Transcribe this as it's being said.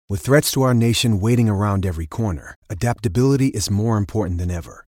With threats to our nation waiting around every corner, adaptability is more important than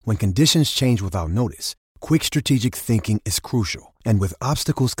ever. When conditions change without notice, quick strategic thinking is crucial. And with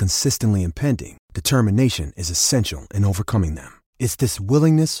obstacles consistently impending, determination is essential in overcoming them. It's this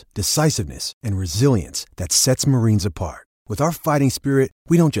willingness, decisiveness, and resilience that sets Marines apart. With our fighting spirit,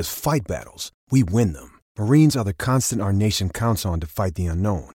 we don't just fight battles, we win them. Marines are the constant our nation counts on to fight the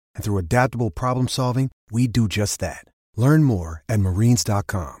unknown. And through adaptable problem solving, we do just that. Learn more at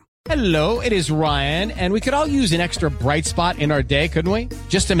marines.com. Hello, it is Ryan, and we could all use an extra bright spot in our day, couldn't we?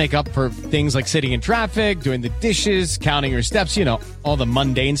 Just to make up for things like sitting in traffic, doing the dishes, counting your steps, all the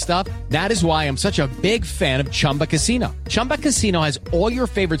mundane stuff. That is why I'm such a big fan of Chumba Casino. Chumba Casino has all your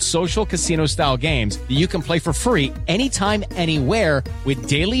favorite social casino-style games that you can play for free anytime, anywhere with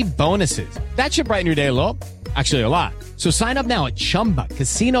daily bonuses. That should brighten your day a little. Actually, a lot. So sign up now at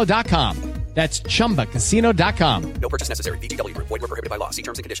ChumbaCasino.com. That's ChumbaCasino.com. No purchase necessary. VGW Group. Void where prohibited by law. See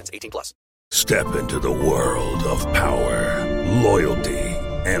terms and conditions. 18+. Step into the world of power, loyalty,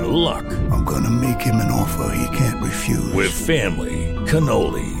 and luck. I'm going to make him an offer he can't refuse. With family,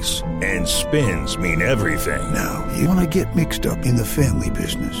 cannolis, and spins mean everything. Now, you want to get mixed up in the family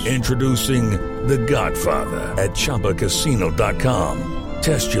business. Introducing The Godfather at ChumbaCasino.com.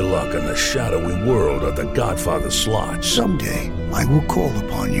 Test your luck in the shadowy world of The Godfather slot. Someday, I will call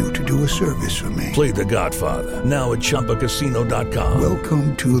upon you to do a service for me. Play The Godfather, now at ChumbaCasino.com.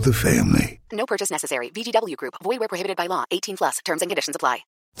 Welcome to the family. No purchase necessary. VGW Group. Void where prohibited by law. 18+. Terms and conditions apply.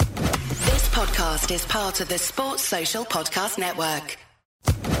 This podcast is part of the Sports Social Podcast Network.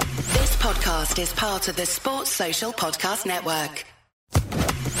 This podcast is part of the Sports Social Podcast Network.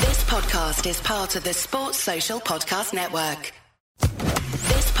 This podcast is part of the Sports Social Podcast Network.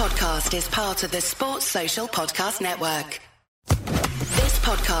 This podcast is part of the Sports Social Podcast Network. This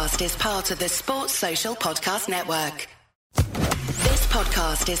podcast is part of the Sports Social Podcast Network. This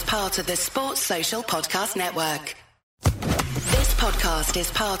podcast is part of the Sports Social Podcast Network. This podcast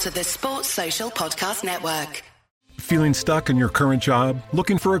is part of the Sports Social Podcast Network. Feeling stuck in your current job?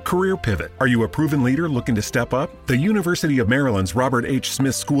 Looking for a career pivot? Are you a proven leader looking to step up? The University of Maryland's Robert H.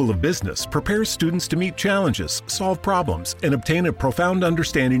 Smith School of Business prepares students to meet challenges, solve problems, and obtain a profound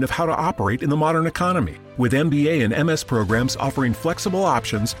understanding of how to operate in the modern economy. With MBA and MS programs offering flexible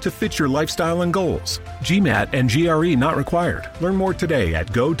options to fit your lifestyle and goals. GMAT and GRE not required. Learn more today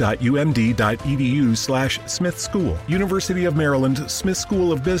at go.umd.edu/Smith School. University of Maryland Smith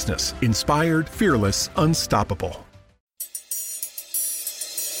School of Business. Inspired, fearless, unstoppable.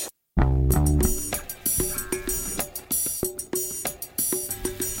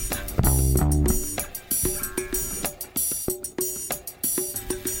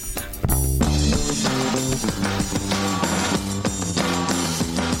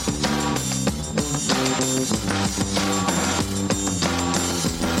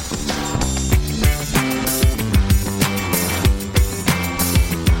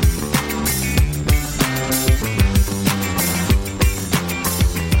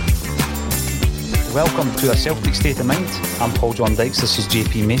 Welcome to A Celtic State of Mind. I'm Paul John Dykes, this is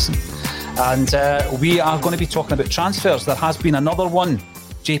JP Mason. And we are going to be talking about transfers. There has been another one,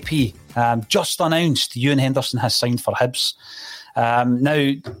 JP, just announced. Ewan Henderson has signed for Hibs.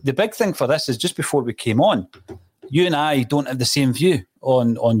 Now, the big thing for this is just before we came on, you and I don't have the same view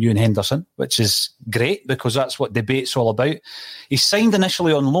on Ewan Henderson, which is great because that's what debate's all about. He signed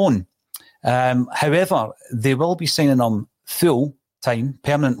initially on loan. However, they will be signing him full time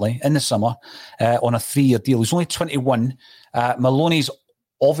permanently in the summer on a 3-year deal. He's only 21. Maloney's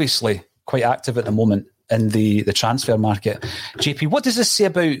obviously quite active at the moment in the transfer market. JP, what does this say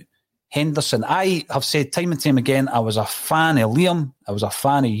about Henderson? I have said time and time again, I was a fan of Liam. I was a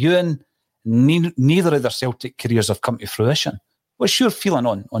fan of Ewan. Neither of their Celtic careers have come to fruition. What's your feeling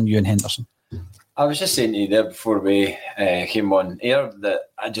on Ewan Henderson? I was just saying to you there before we came on air that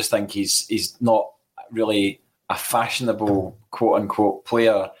I just think he's not really a fashionable quote-unquote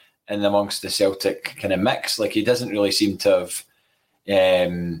player in amongst the Celtic kind of mix. Like, he doesn't really seem to have,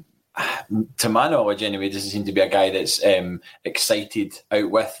 to my knowledge anyway, doesn't seem to be a guy that's excited out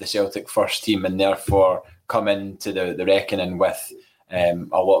with the Celtic first team and therefore come into the reckoning with a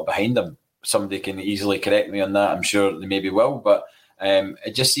lot behind him. Somebody can easily correct me on that. I'm sure they maybe will, but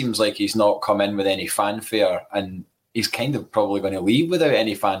it just seems like he's not come in with any fanfare, and he's kind of probably going to leave without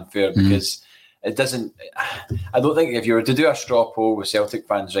any fanfare because it doesn't. I don't think if you were to do a straw poll with Celtic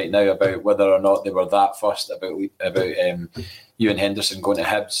fans right now about whether or not they were that fussed about Ewan Henderson going to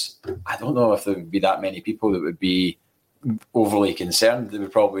Hibs, I don't know if there would be that many people that would be overly concerned. They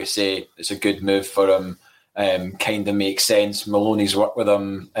would probably say it's a good move for him. Kind of makes sense. Maloney's worked with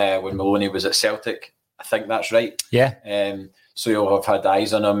him when Maloney was at Celtic. I think that's right. Yeah. so you'll have had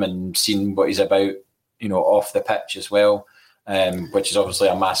eyes on him and seen what he's about, off the pitch as well, which is obviously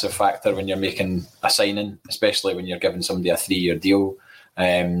a massive factor when you're making a signing, especially when you're giving somebody a 3-year deal.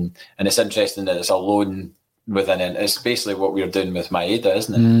 And it's interesting that it's a loan within it. It's basically what we're doing with Maeda,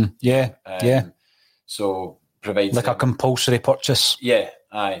 isn't it? Yeah. So provides like a compulsory purchase. Yeah,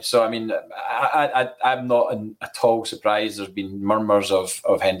 aye. So I mean, I'm not at all surprised. There's been murmurs of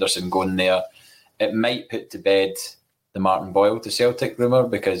Henderson going there. It might put to bed the Martin Boyle to Celtic rumour,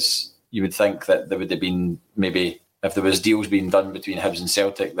 because you would think that there would have been, maybe if there was deals being done between Hibs and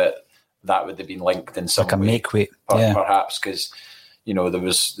Celtic, that would have been linked in some like a way, make-weight, perhaps, because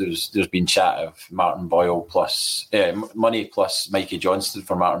there's been chat of Martin Boyle plus money plus Mikey Johnston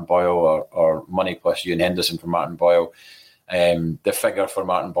for Martin Boyle, or money plus Ewan Henderson for Martin Boyle. The figure for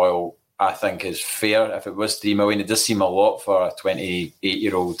Martin Boyle, I think, is fair. If it was 3 million, it does seem a lot for a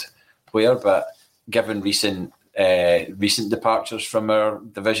 28-year-old player, but given recent departures from our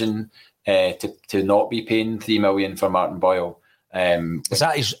division, to not be paying 3 million for Martin Boyle, is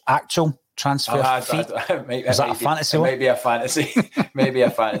that his actual transfer fee? Is that a fantasy one? Maybe a fantasy, maybe a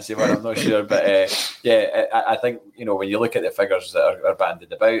fantasy one. I'm not sure, but I think when you look at the figures that are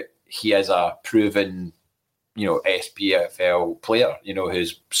bandied about, he is a proven SPFL player.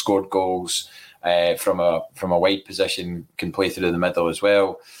 Who's scored goals from a wide position, can play through the middle as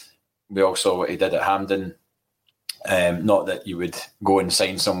well. We all saw what he did at Hampden. Not that you would go and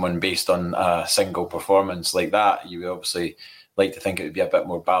sign someone based on a single performance like that. You would obviously like to think it would be a bit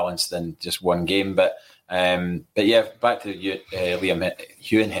more balanced than just one game. But yeah, back to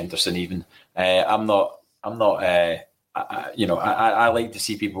Ewan Henderson. Even I'm not. I like to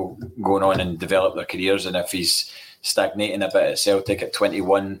see people going on and develop their careers. And if he's stagnating a bit at Celtic at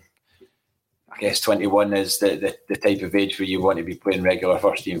 21, I guess 21 is the type of age where you want to be playing regular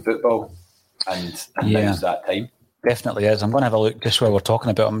first team football, and now's that time. Definitely is. I'm going to have a look just while we're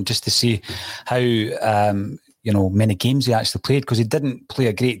talking about him, just to see how many games he actually played, because he didn't play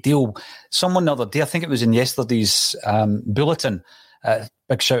a great deal. Someone the other day, I think it was in yesterday's Bulletin,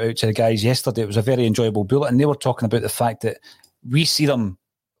 big shout out to the guys yesterday. It was a very enjoyable bulletin. They were talking about the fact that we see them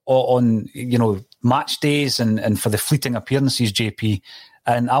on match days and for the fleeting appearances, JP.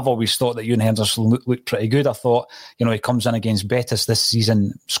 And I've always thought that Ewan Henderson looked pretty good. I thought, he comes in against Betis this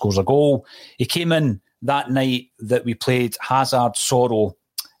season, scores a goal. He came in that night that we played Hazard, Sorrow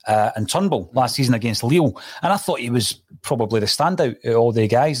and Turnbull last season against Lille. And I thought he was probably the standout of all the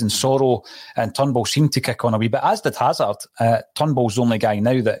guys, and Sorrow and Turnbull seemed to kick on a wee bit, as did Hazard. Turnbull's the only guy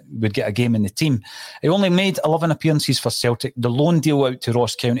now that would get a game in the team. He only made 11 appearances for Celtic. The loan deal out to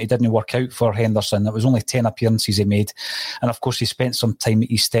Ross County didn't work out for Henderson. It was only 10 appearances he made. And of course, he spent some time at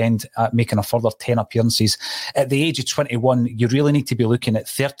East End making a further 10 appearances. At the age of 21, you really need to be looking at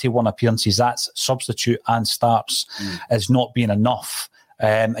 31 appearances. That's substitute and starts as not being enough.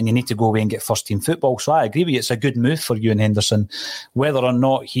 And you need to go away and get first team football. So I agree with you, it's a good move for Ewan Henderson. Whether or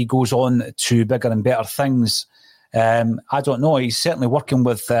not he goes on to bigger and better things, I don't know. He's certainly working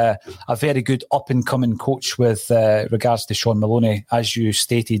with a very good up-and-coming coach with regards to Sean Maloney. As you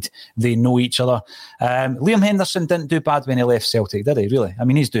stated, they know each other. Liam Henderson didn't do bad when he left Celtic, did he, really? I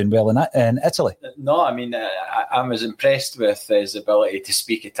mean, he's doing well in Italy. No, I mean, I'm as impressed with his ability to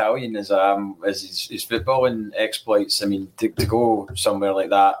speak Italian as I am as his footballing exploits. I mean, to go somewhere like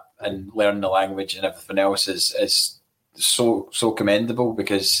that and learn the language and everything else is so commendable,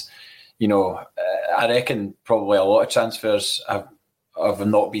 because I reckon probably a lot of transfers have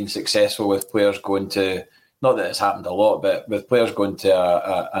not been successful with players going to, not that it's happened a lot, but with players going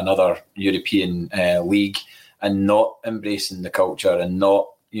to another European league and not embracing the culture and not,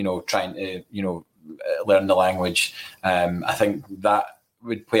 trying to, learn the language. I think that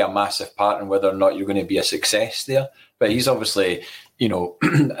would play a massive part in whether or not you're going to be a success there. But he's obviously,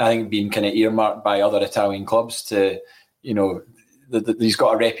 I think being kind of earmarked by other Italian clubs to, he's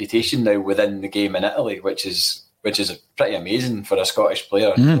got a reputation now within the game in Italy, which is pretty amazing for a Scottish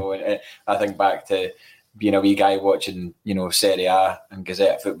player. I think back to being a wee guy watching, Serie A and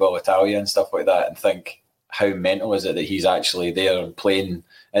Gazzetta Football Italia and stuff like that, and think how mental is it that he's actually there playing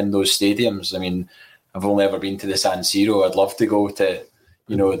in those stadiums. I mean, I've only ever been to the San Siro. I'd love to go to,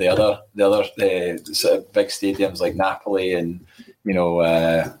 the other sort of big stadiums like Napoli and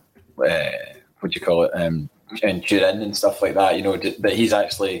what do you call it? And Turin and stuff like that, that he's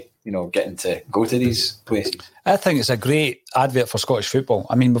actually, getting to go to these places. I think it's a great advert for Scottish football.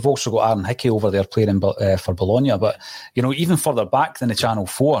 I mean, we've also got Aaron Hickey over there playing for Bologna, but, even further back than the Channel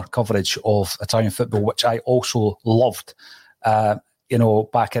 4 coverage of Italian football, which I also loved,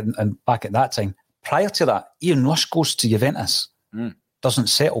 back at that time. Prior to that, Ian Rush goes to Juventus, doesn't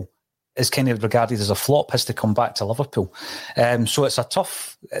settle, is kind of regarded as a flop has to come back to Liverpool. So it's a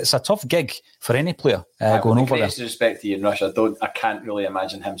tough gig for any player going over there. With respect to Ian Rush, I can't really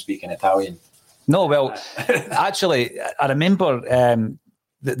imagine him speaking Italian. No, well, actually, I remember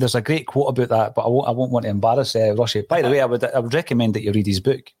there's a great quote about that, but I won't want to embarrass Rushy. By the way, I would recommend that you read his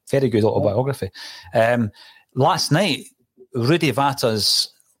book. Very good autobiography. Last night, Rudi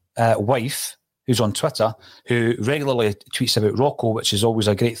Vata's wife, who's on Twitter, who regularly tweets about Rocco, which is always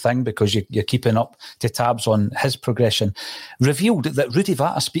a great thing because you're keeping up to tabs on his progression, revealed that Rudi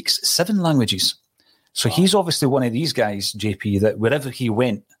Vata speaks 7 languages. So he's obviously one of these guys, JP, that wherever he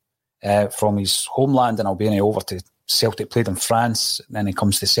went from his homeland in Albania over to Celtic, played in France, and then he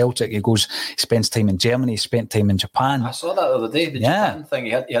comes to Celtic, he spends time in Germany, he spent time in Japan. I saw that the other day, the Japan thing.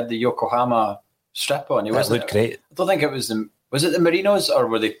 He had the Yokohama strip on. That looked great. I don't think it was was it the Marinos, or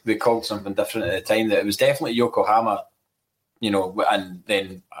were they called something different at the time? That it was definitely Yokohama, and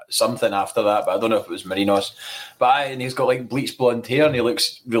then something after that, but I don't know if it was Marinos. And he's got like bleach blonde hair, and he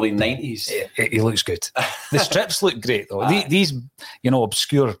looks really 90s. He looks good. The strips look great though. These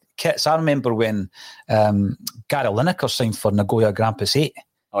obscure kits. I remember when Gary Lineker signed for Nagoya Grampus 8.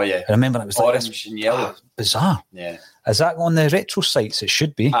 Oh yeah, I remember it was orange like and yellow. Bizarre. Yeah. Is that on the retro sites? It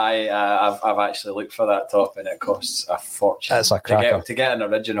should be. I've actually looked for that top, and it costs a fortune. That's a cracker. To get an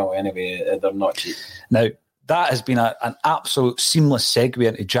original anyway. They're not cheap. Now, that has been an absolute seamless segue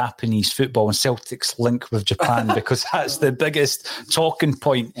into Japanese football and Celtic's link with Japan, because that's the biggest talking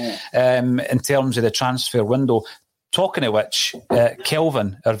point in terms of the transfer window. Talking of which,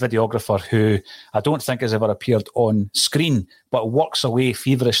 Kelvin, our videographer, who I don't think has ever appeared on screen, but works away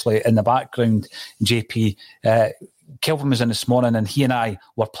feverishly in the background, JP, Kelvin was in this morning and he and I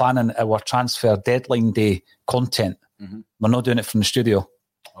were planning our transfer deadline day content. Mm-hmm. We're not doing it from the studio.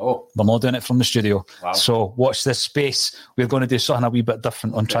 Oh. We're not doing it from the studio. Wow. So watch this space. We're going to do something a wee bit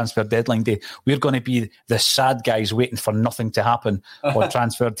different on transfer deadline day. We're going to be the sad guys waiting for nothing to happen on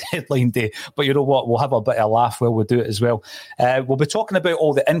transfer deadline day. But you know what? We'll have a bit of a laugh while we do it as well. We'll be talking about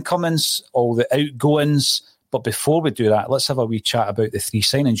all the incomings, all the outgoings. But before we do that, let's have a wee chat about the 3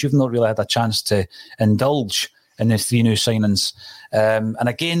 signings. You've not really had a chance to indulge in the 3 new signings. And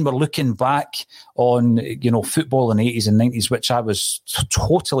again, we're looking back on, football in the 80s and 90s, which I was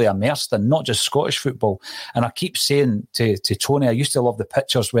totally immersed in, not just Scottish football. And I keep saying to Tony, I used to love the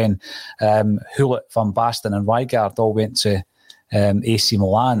pictures when Hulett, Van Basten and Rijgaard all went to AC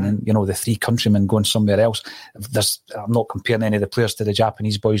Milan, and the 3 countrymen going somewhere else. I'm not comparing any of the players to the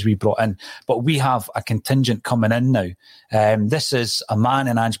Japanese boys we brought in, but we have a contingent coming in now. This is a man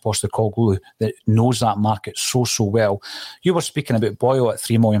in Ange Postecoglou that knows that market so well. You were speaking about Boyle at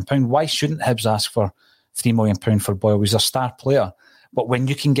 £3 million. Why shouldn't Hibs ask for £3 million for Boyle? He's a star player. But when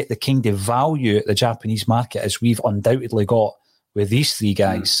you can get the kind of value at the Japanese market as we've undoubtedly got with these 3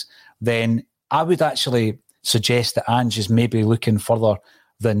 guys, then I would actually suggest that Ange is maybe looking further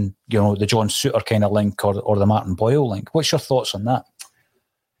than the John Souttar kind of link or the Martin Boyle link. What's your thoughts on that?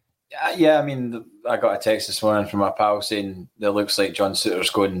 Yeah, I mean, I got a text this morning from my pal saying it looks like John Souttar's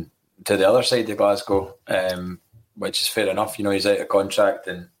going to the other side of Glasgow, which is fair enough. He's out of contract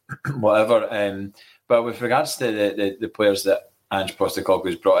and whatever. But with regards to the players that Ange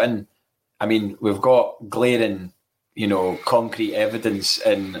Postecoglou's brought in, I mean, we've got glaring concrete evidence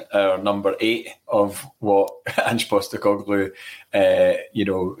in our number 8 of what Ange Postecoglou,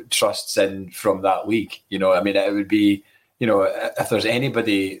 trusts in from that league. I mean, it would be, if there's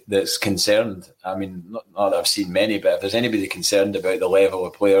anybody that's concerned, I mean, not that I've seen many, but if there's anybody concerned about the level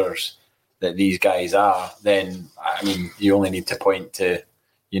of players that these guys are, then, I mean, you only need to point to,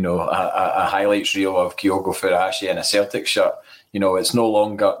 a highlights reel of Kyogo Furuhashi in a Celtic shirt. It's no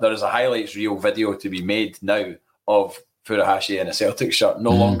longer, there is a highlights reel video to be made now of Furuhashi in a Celtic shirt, no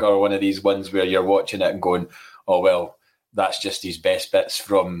longer one of these ones where you're watching it and going, oh, well, that's just his best bits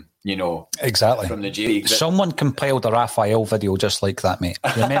from, exactly from the J League. Someone compiled a Raphael video just like that, mate.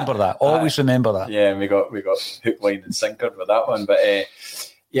 Remember that. Always remember that. Yeah, and we got hook, line and sinker with that one. But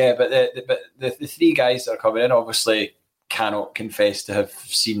the 3 guys that are coming in obviously cannot confess to have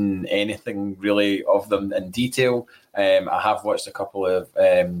seen anything really of them in detail. I have watched a couple of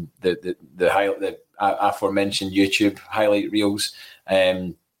the aforementioned YouTube highlight reels.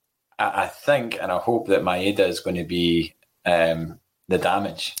 I think and I hope that Maeda is going to be the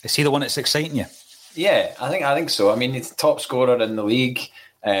damage. Is he the one that's exciting you? Yeah, I think so. I mean, he's the top scorer in the league.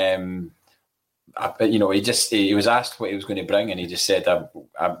 But he was asked what he was going to bring, and he just said, "I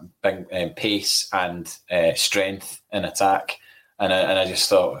bring pace and strength in attack." And I just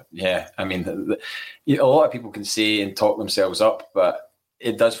thought, yeah, I mean, a lot of people can say and talk themselves up, but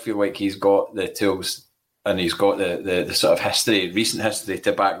it does feel like he's got the tools and he's got the sort of recent history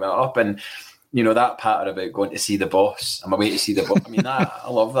to back that up. And that pattern about going to see the boss. I'm away to see the boss. I mean, I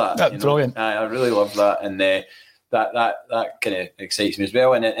love that. That's brilliant. I really love that, and that kind of excites me as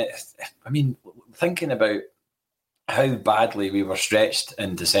well. And I mean, thinking about how badly we were stretched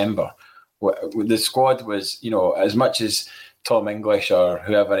in December, the squad was, as much as Tom English or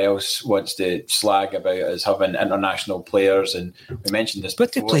whoever else wants to slag about us having international players, and we mentioned this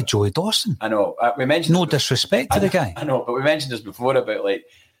but before. They played Joey Dawson. I know. We mentioned no disrespect to the guy. I know, but we mentioned this before about, like,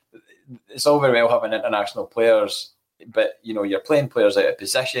 it's all very well having international players, but you're playing players out of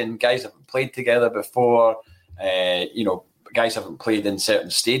position. Guys haven't played together before. Guys haven't played in certain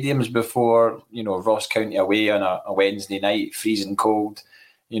stadiums before. Ross County away on a Wednesday night, freezing cold.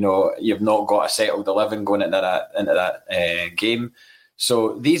 You've not got a settled 11 going into that game.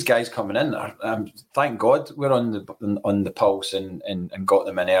 So these guys coming in, thank God we're on the pulse and got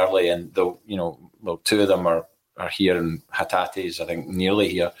them in early. And they'll, two of them are here, and Hatate's, I think, nearly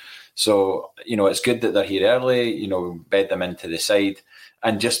here. So, it's good that they're here early, bed them into the side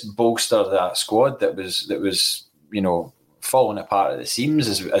and just bolster that squad that was falling apart at the seams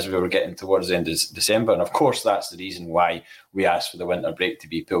as we were getting towards the end of December. And of course, that's the reason why we asked for the winter break to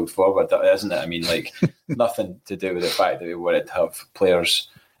be pulled forward, isn't it? I mean, like, nothing to do with the fact that we wanted to have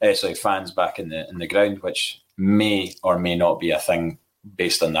fans back in the ground, which may or may not be a thing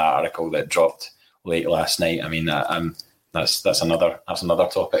based on that article that dropped late last night. I mean, that's another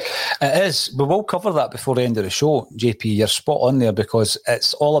topic. It is. We will cover that before the end of the show, JP. You're spot on there, because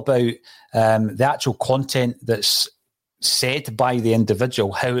it's all about the actual content that's said by the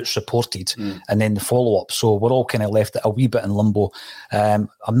individual, how it's reported, and then the follow-up. So we're all kind of left a wee bit in limbo. I'm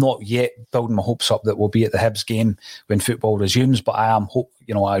not yet building my hopes up that we'll be at the Hibs game when football resumes, but I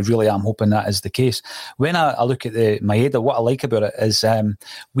really am hoping that is the case. When I look at the Maeda, what I like about it is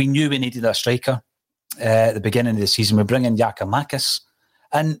we knew we needed a striker at the beginning of the season. We bring in Giakoumakis,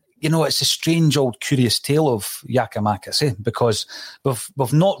 and it's a strange old curious tale of Giakoumakis, because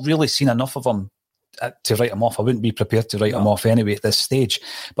we've not really seen enough of him to write him off. I wouldn't be prepared to write him off anyway at this stage.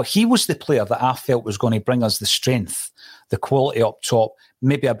 But he was the player that I felt was going to bring us the strength, the quality up top,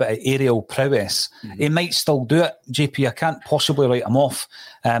 maybe a bit of aerial prowess. He might still do it, JP. I can't possibly write him off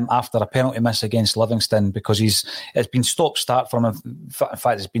after a penalty miss against Livingston, because it's been stop-start for him. In fact,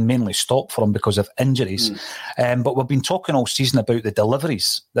 it's been mainly stopped for him because of injuries. But we've been talking all season about the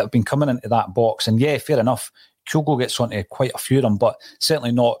deliveries that have been coming into that box. And yeah, fair enough, Kyogo gets onto quite a few of them, but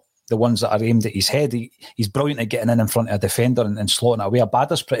certainly not the ones that are aimed at his head. He's brilliant at getting in front of a defender and slotting it away.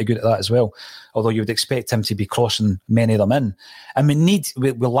 Abada's pretty good at that as well, although you would expect him to be crossing many of them in. And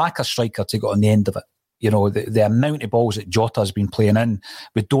we lack a striker to get on the end of it. The amount of balls that Jota has been playing in,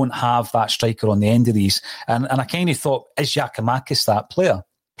 we don't have that striker on the end of these. And I kind of thought, is Giakoumakis that player?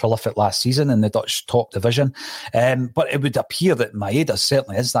 Prolific last season in the Dutch top division. But it would appear that Maeda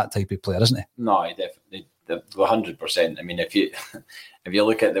certainly is that type of player, isn't he? No, he definitely, 100%. I mean, if you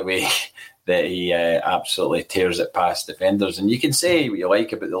look at the way that he absolutely tears it past defenders, and you can say what you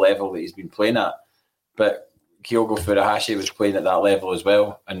like about the level that he's been playing at, but Kyogo Furuhashi was playing at that level as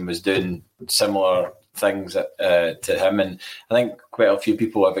well and was doing similar things to him. And I think quite a few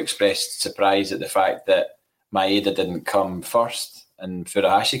people have expressed surprise at the fact that Maeda didn't come first and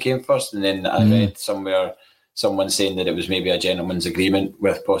Furuhashi came first. And then I read somewhere someone saying that it was maybe a gentleman's agreement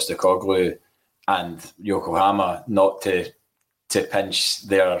with Postecoglou and Yokohama not to pinch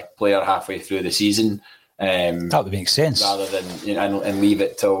their player halfway through the season. That would make sense, rather than and leave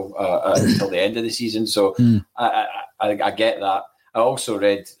it till the end of the season. So I get that. I also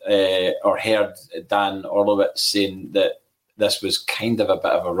read or heard Dan Orlowitz saying that this was kind of a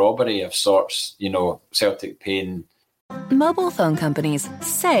bit of a robbery of sorts. Celtic paying. Mobile phone companies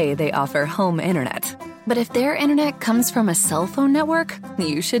say they offer home internet. But if their internet comes from a cell phone network,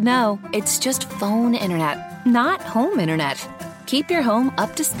 you should know. It's just phone internet, not home internet. Keep your home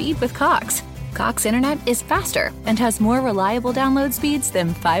up to speed with Cox. Cox internet is faster and has more reliable download speeds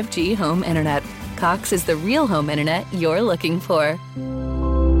than 5G home internet. Cox is the real home internet you're looking for.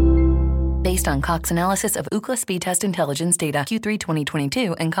 Based on Cox analysis of Ookla speed test intelligence data, Q3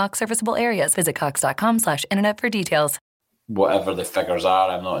 2022, and Cox serviceable areas. Visit cox.com/internet for details. Whatever the figures are,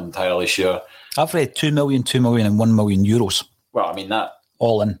 I'm not entirely sure. I've read 2 million, 2 million, and 1 million euros. Well, I mean that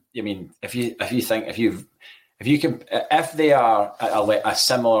all in. I mean, if they are at a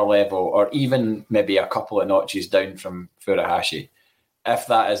similar level, or even maybe a couple of notches down from Furuhashi, if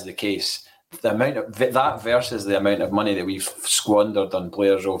that is the case, the amount of that versus the amount of money that we've squandered on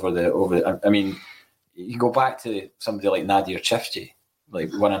players over the. I mean, you go back to somebody like Nadir Chifchi, like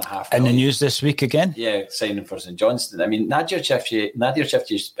 1.5 million. In the news this week again. Yeah, signing for St Johnstone. I mean, Nadir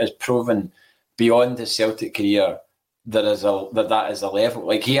Chifchi has proven beyond his Celtic career, that is a level.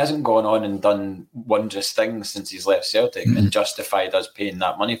 Like, he hasn't gone on and done wondrous things since he's left Celtic and justified us paying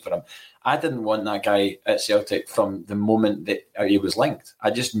that money for him. I didn't want that guy at Celtic from the moment that he was linked.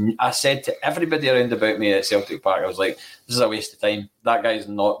 I said to everybody around about me at Celtic Park, I was like, this is a waste of time. That guy's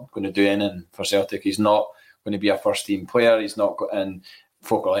not going to do anything for Celtic. He's not going to be a first team player. He's not and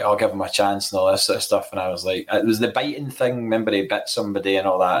folk were like, I'll give him a chance and all this sort of stuff. And I was like, it was the biting thing. Remember, he bit somebody and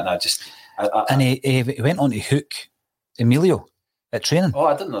all that. And he went on to hook Emilio at training. Oh,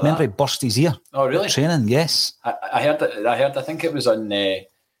 I didn't know that. Remember, he burst his ear. Oh, really? At training, yes. I heard. I think it was on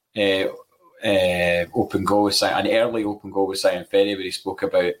open goal with an early open goal with Simon Ferry, where he spoke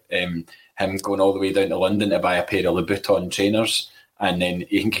about him going all the way down to London to buy a pair of Louboutin trainers, and then I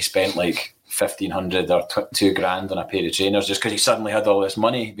think he spent like $1,500 or $2,000 on a pair of trainers just because he suddenly had all this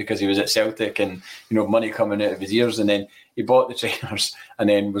money because he was at Celtic and money coming out of his ears, and then he bought the trainers and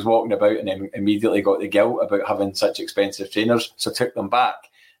then was walking about and then immediately got the guilt about having such expensive trainers, so took them back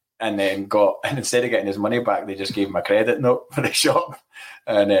and then instead of getting his money back, they just gave him a credit note for the shop,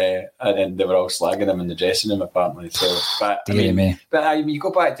 and then they were all slagging him in the dressing room apparently. So, but you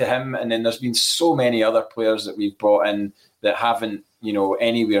go back to him, and then there's been so many other players that we've brought in that haven't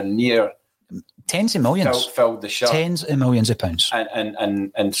anywhere near tens of millions filled the shirt, tens of millions of pounds,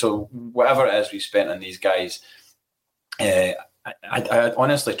 and so whatever it is we spent on these guys, I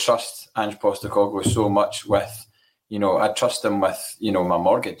honestly trust Ange Postecoglou so much with. I trust him with my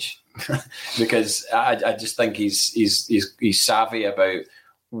mortgage because I just think he's savvy about.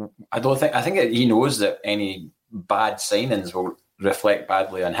 I think he knows that any bad signings will reflect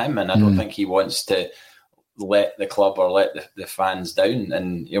badly on him, and I don't think he wants to let the club or let the fans down.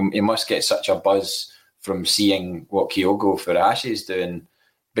 And he must get such a buzz from seeing what Kyogo Furuhashi is doing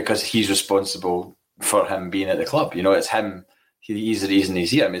because he's responsible for him being at the club. It's him. He's the reason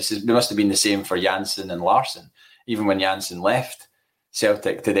he's here. I mean, it must have been the same for Janssen and Larsson. Even when Janssen left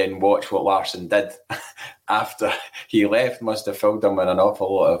Celtic, to then watch what Larsson did after he left must have filled him with an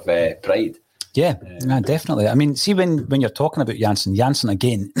awful lot of pride. Yeah, definitely. I mean, see, when you're talking about Janssen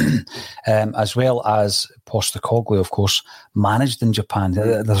again, as well as Postecoglou, of course, managed in Japan.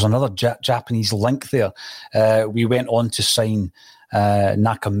 There's another Japanese link there. We went on to sign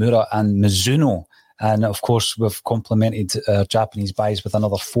Nakamura and Mizuno. And, of course, we've complemented our Japanese buys with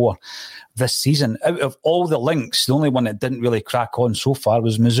another 4 this season. Out of all the links, the only one that didn't really crack on so far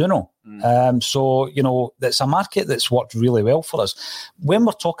was Mizuno. So, it's a market that's worked really well for us. When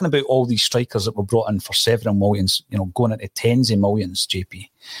we're talking about all these strikers that were brought in for several millions, going into tens of millions, JP,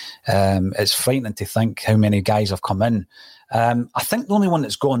 it's frightening to think how many guys have come in. I think the only one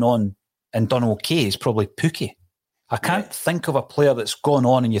that's gone on and done okay is probably Pukki. I can't think of a player that's gone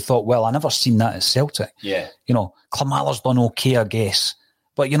on and you thought, well, I never seen that at Celtic. Yeah. Klamala's done okay, I guess.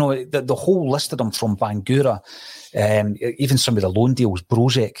 But, the whole list of them from Bangura, even some of the loan deals,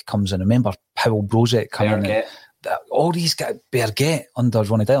 Brozek comes in. Remember Powell Brozek coming in. All these guys, Berget under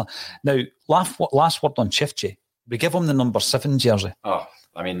Ronnie Dylan. Now, last word on Chifchi. We give him the number 7 jersey. Oh,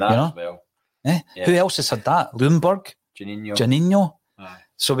 I mean, that as well. Yeah. Who else has had that? Lundberg? Janino.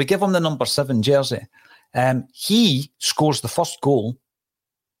 So we give him the number 7 jersey. He scores the first goal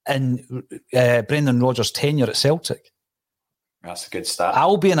in Brendan Rodgers' tenure at Celtic. That's a good stat.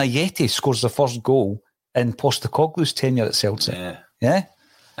 Albion Ayeti scores the first goal in Postecoglou's tenure at Celtic. Yeah.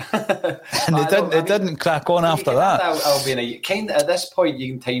 And it didn't crack on after that. Albion Ayeti. At this point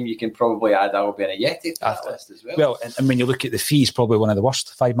in time, you can probably add Albion Ayeti to that list as well. Well, and when you look at the fees, probably one of the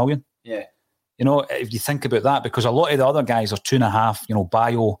worst, 5 million. Yeah. If you think about that, because a lot of the other guys are 2.5,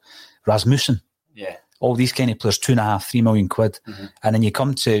 Bayo, Rasmussen. Yeah. All these kind of players, 2.5, 3 million quid. And then you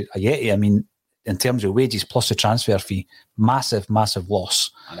come to Ayeti, I mean, in terms of wages plus the transfer fee, massive, massive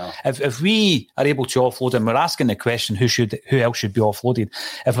loss. I know. If we are able to offload, and we're asking the question, who else should be offloaded?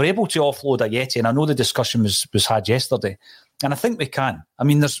 If we're able to offload Ayeti, and I know the discussion was had yesterday, and I think we can. I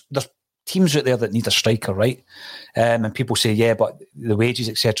mean, there's teams out there that need a striker, right? And people say, yeah, but the wages,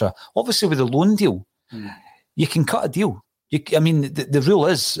 etc. Obviously, with the loan deal, you can cut a deal. The rule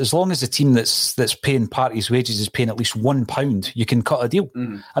is, as long as the team that's paying parties' wages is paying at least £1, you can cut a deal.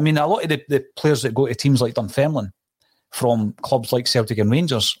 I mean, a lot of the players that go to teams like Dunfermline from clubs like Celtic and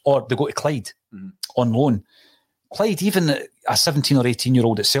Rangers, or they go to Clyde on loan. Clyde, even a 17 or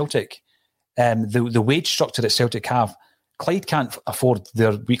 18-year-old at Celtic, the wage structure that Celtic have, Clyde can't afford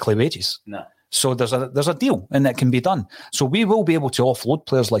their weekly wages. No. So there's a deal, and that can be done. So we will be able to offload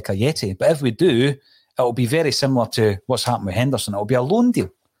players like Ayeti, but if we do, it'll be very similar to what's happened with Henderson. It'll be a loan deal.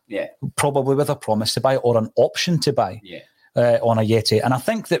 Yeah. Probably with a promise to buy or an option to buy on Ayeti. And I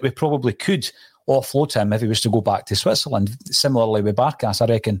think that we probably could offload him if he was to go back to Switzerland. Similarly with Barkas,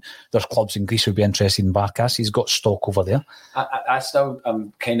 I reckon there's clubs in Greece who would be interested in Barkas. He's got stock over there. I still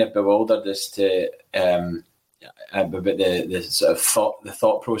am kind of bewildered as to about the sort of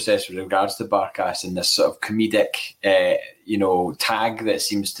thought process with regards to Barkas and this sort of comedic tag that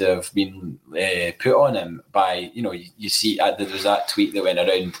seems to have been put on him by, you see there was that tweet that went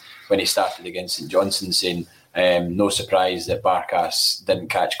around when he started against St Johnstone saying no surprise that Barkas didn't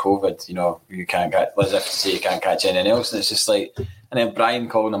catch COVID, you can't catch, as if to say you can't catch anything else, and it's just like, and then Brian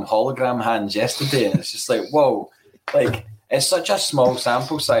calling him hologram hands yesterday, and it's just like, whoa, like it's such a small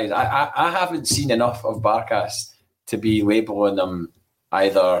sample size. I haven't seen enough of Barkas to be labelling them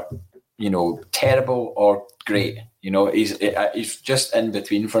either, terrible or great. He's just in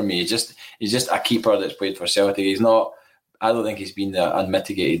between for me. He's just a keeper that's played for Celtic. He's not. I don't think he's been the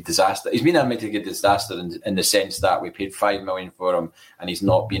unmitigated disaster. He's been an unmitigated disaster in the sense that we paid $5 million for him, and he's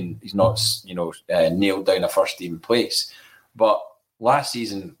not nailed down a first team place. But last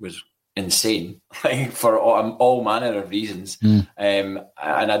season was insane, for all manner of reasons. And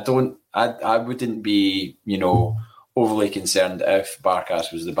I wouldn't be, overly concerned if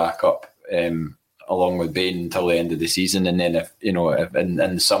Barkas was the backup along with Bain until the end of the season, and then if in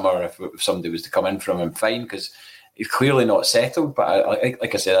the summer if somebody was to come in from him, fine, because he's clearly not settled. But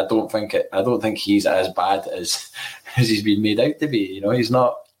like I said, I don't think he's as bad as he's been made out to be. He's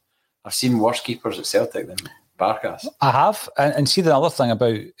not. I've seen worse keepers at Celtic than Barkas. I have, and see the other thing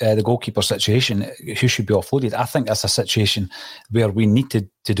about the goalkeeper situation, who should be offloaded. I think that's a situation where we need to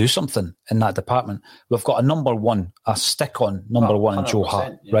do something in that department. We've got a stick-on number one in Joe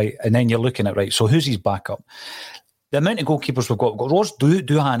Hart, yeah. Right? And then you're looking at, right, so who's his backup? The amount of goalkeepers we've got Ross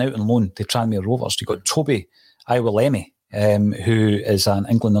Doohan out on loan to Tranmere Rovers. You've got Toby Iwalemi, who is an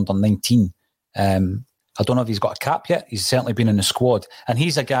England under 19. I don't know if he's got a cap yet. He's certainly been in the squad. And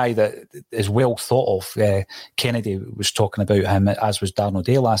he's a guy that is well thought of. Kennedy was talking about him, as was Darren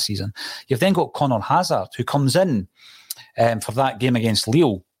O'Day last season. You've then got Connor Hazard, who comes in for that game against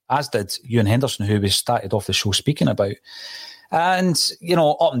Lille, as did Ewan Henderson, who we started off the show speaking about. And,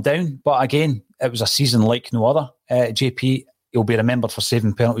 up and down. But again, it was a season like no other. JP, he'll be remembered for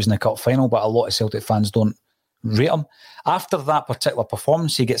saving penalties in the cup final, but a lot of Celtic fans don't rate him. After that particular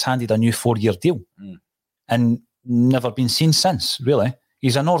performance, he gets handed a new 4-year deal. And never been seen since, really.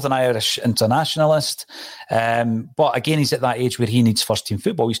 He's a Northern Irish internationalist, but again, he's at that age where he needs first-team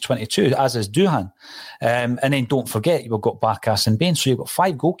football. He's 22, as is Doohan. And then don't forget, you've got Barkas and Bain, so you've got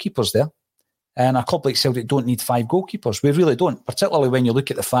 5 goalkeepers there. And a club like Celtic don't need 5 goalkeepers. We really don't, particularly when you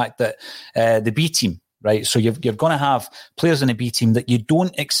look at the fact that the B team, right? So you're going to have players in the B team that you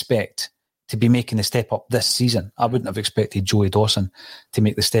don't expect to be making the step up this season. I wouldn't have expected Joey Dawson to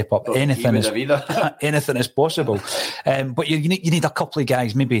make the step up. Anything is possible. But you need a couple of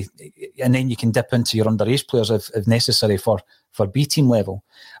guys maybe, and then you can dip into your underage players if necessary for B team level.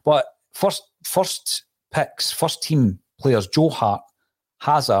 But first picks, first team players, Joe Hart,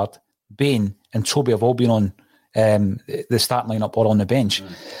 Hazard, Bain and Toby have all been on the starting lineup or on the bench.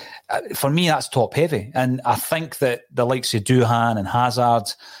 For me, that's top heavy. And I think that the likes of Doohan and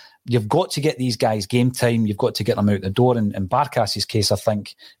Hazard, you've got to get these guys game time. You've got to get them out the door. And in Barkas's case, I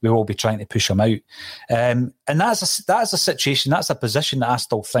think we will be trying to push him out. And that is a situation, that's a position that I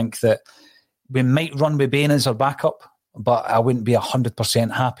still think that we might run with Bain as our backup, but I wouldn't be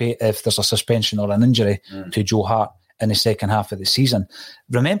 100% happy if there's a suspension or an injury to Joe Hart in the second half of the season.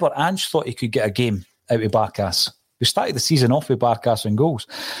 Remember, Ange thought he could get a game out of Barkas. We started the season off with Barkas and goals,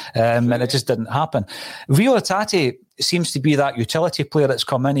 and it just didn't happen. Rio Hatate seems to be that utility player that's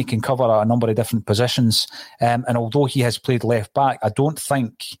come in. He can cover a number of different positions, and although he has played left back, I don't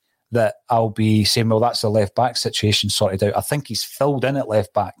think that I'll be saying, well, that's the left back situation sorted out. I think he's filled in at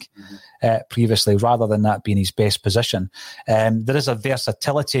left back previously, rather than that being his best position. There is a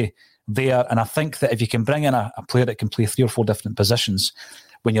versatility there, and I think that if you can bring in a player that can play 3 or 4 different positions,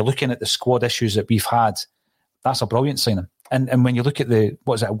 when you're looking at the squad issues that we've had, that's a brilliant signing. And when you look at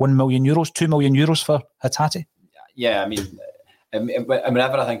 €1 million, €2 million for Hatate? Yeah, I mean,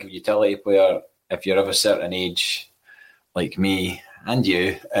 whenever I think of utility player, if you're of a certain age, like me and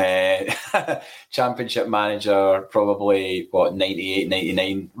you, championship manager, probably, 98,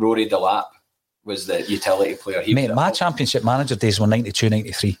 99, Rory Delap was the utility player. Mate, my championship manager days were 92,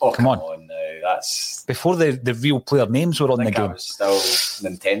 93. Oh, come on now. That's before the real player names were on the game. I was still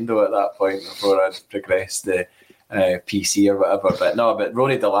Nintendo at that point before I'd progressed the PC or whatever. But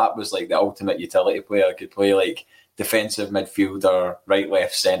Rory Delap was like the ultimate utility player. Could play like defensive midfielder, right,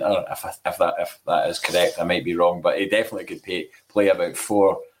 left, centre. If that is correct, I might be wrong, but he definitely could play about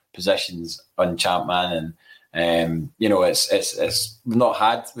 4 positions on Champman, It's not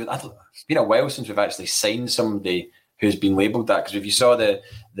had. It's been a while since we've actually signed somebody who's been labelled that. Because if you saw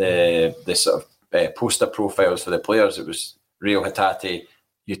the sort of poster profiles for the players, it was Rio Hatate,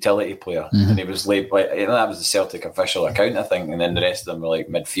 utility player, and he was labelled that was the Celtic official account, I think, and then the rest of them were like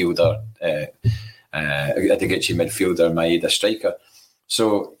midfielder, Adiguchi midfielder, Maeda striker.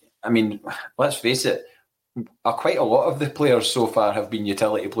 So I mean, let's face it. Quite a lot of the players so far have been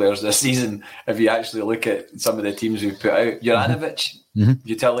utility players this season. If you actually look at some of the teams we've put out, Juranovic,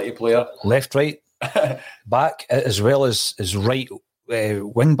 utility player, left, right, back, as well as right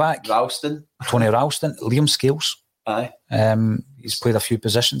wing back. Ralston, Tony Ralston, Liam Scales. Aye, he's played a few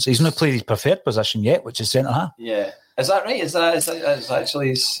positions. He's not played his preferred position yet, which is centre half. Yeah. Is that right? Is that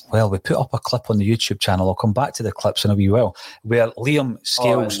actually? Well, we put up a clip on the YouTube channel. I'll come back to the clips in a wee while, where Liam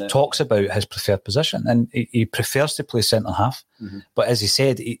Scales talks about his preferred position, and he prefers to play centre half. But as he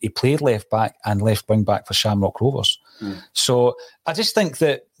said, he played left back and left wing back for Shamrock Rovers. So I just think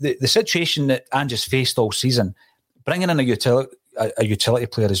that the situation that Ange has faced all season, bringing in a utility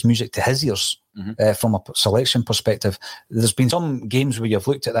player is music to his ears from a selection perspective. There's been some games where you've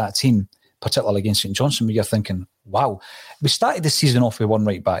looked at that team, particularly against St Johnstone, where you're thinking, wow, we started the season off with one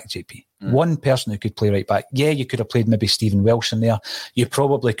right back, JP. One person who could play right back. Yeah, you could have played maybe Stephen Welsh in there. You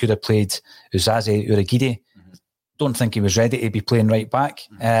probably could have played Uzaze Uragide. Don't think he was ready to be playing right back.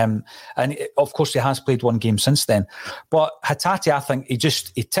 And of course, he has played one game since then. But Hatate, I think he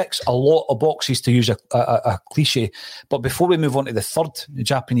ticks a lot of boxes, to use a cliche. But before we move on to the third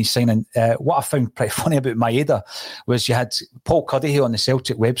Japanese signing, what I found pretty funny about Maeda was you had Paul Cuddihy on the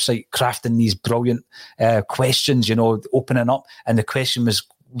Celtic website crafting these brilliant questions, opening up. And the question was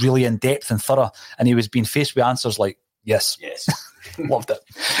really in depth and thorough. And he was being faced with answers like, yes. Loved it.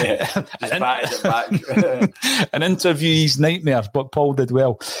 Yeah, just batted it back. An interviewee's nightmare, but Paul did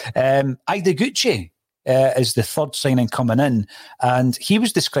well. Ideguchi is the third signing coming in, and he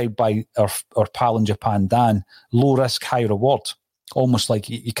was described by our pal in Japan, Dan, low risk, high reward. Almost like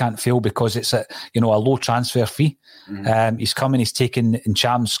you can't fail because it's a low transfer fee. He's coming, he's taken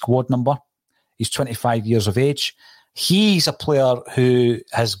Ncham's squad number. He's 25 years of age. He's a player who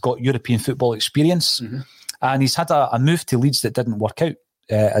has got European football experience. And he's had a move to Leeds that didn't work out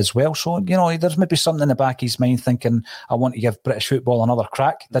as well. So, there's maybe something in the back of his mind thinking, I want to give British football another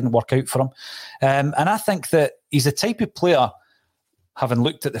crack. Didn't work out for him. And I think that he's the type of player, having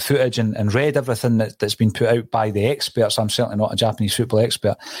looked at the footage and read everything that's been put out by the experts, I'm certainly not a Japanese football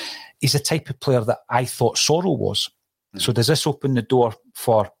expert, he's the type of player that I thought Soro was. So does this open the door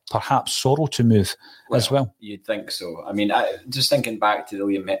for perhaps Soro to move as well? You'd think so. I mean, just thinking back to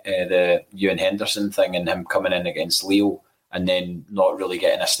the Ewan Henderson thing and him coming in against Leo and then not really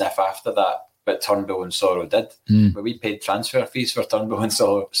getting a sniff after that, but Turnbull and Soro did. But we paid transfer fees for Turnbull and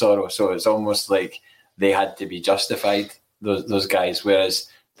Soro, so it's almost like they had to be justified, those guys, whereas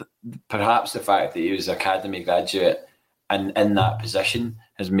perhaps the fact that he was an academy graduate and in that position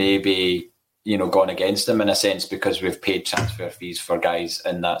has maybe gone against him in a sense, because we've paid transfer fees for guys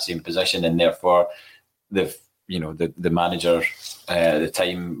in that same position, and therefore the manager at the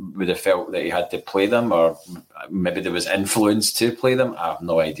time would have felt that he had to play them, or maybe there was influence to play them. I have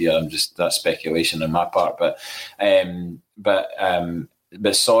no idea. That's speculation on my part. But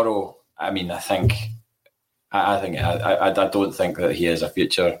Soro, I mean, I don't think that he has a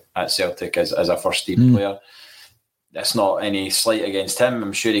future at Celtic as a first team player. It's not any slight against him.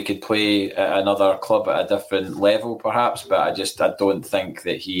 I'm sure he could play at another club at a different level, perhaps, but I don't think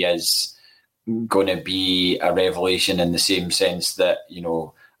that he is going to be a revelation in the same sense that,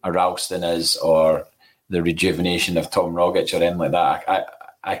 a Ralston is, or the rejuvenation of Tom Rogic or anything like that.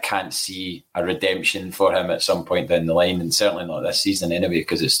 I can't see a redemption for him at some point down the line, and certainly not this season anyway,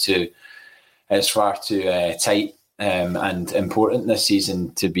 because it's far too tight and important this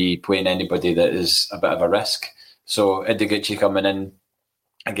season to be playing anybody that is a bit of a risk. So Ideguchi coming in,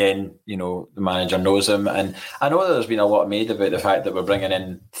 again, the manager knows him. And I know that there's been a lot made about the fact that we're bringing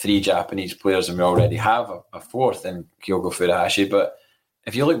in 3 Japanese players and we already have a fourth in Kyogo Furuhashi. But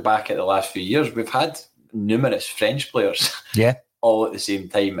if you look back at the last few years, we've had numerous French players all at the same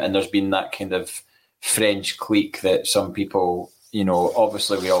time. And there's been that kind of French clique that some people,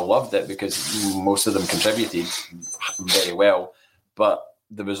 obviously we all loved it because most of them contributed very well. But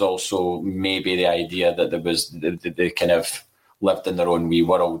there was also maybe the idea that they kind of lived in their own wee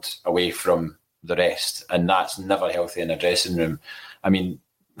world away from the rest, and that's never healthy in a dressing room. I mean,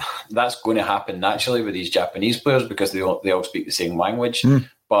 that's going to happen naturally with these Japanese players because they all speak the same language.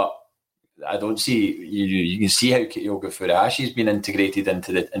 But I don't see you can see how Kyogo Furuhashi's been integrated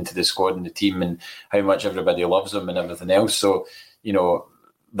into the squad and the team, and how much everybody loves him and everything else. So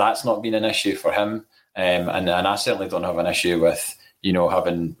that's not been an issue for him. and I certainly don't have an issue with,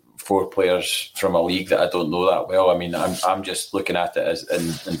 having 4 players from a league that I don't know that well. I mean, I'm just looking at it as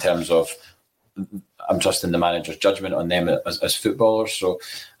in terms of I'm trusting the manager's judgment on them as footballers. So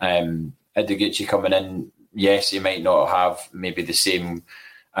Ideguchi coming in, yes, he might not have maybe the same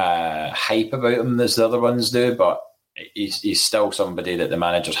hype about him as the other ones do, but he's still somebody that the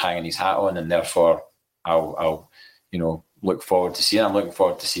manager's hanging his hat on, and therefore I'll look forward to seeing. I'm looking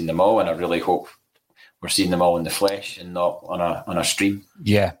forward to seeing them all, and I really hope we're seeing them all in the flesh and not on a stream.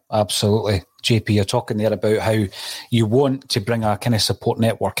 Yeah, absolutely. JP, you're talking there about how you want to bring a kind of support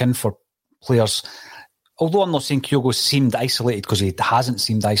network in for players. Although I'm not saying Kyogo seemed isolated, because he hasn't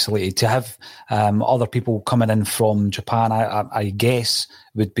seemed isolated, to have other people coming in from Japan, I guess,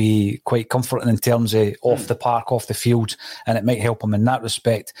 would be quite comforting in terms of off the park, off the field, and it might help him in that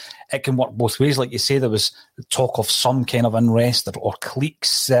respect. It can work both ways. Like you say, there was talk of some kind of unrest or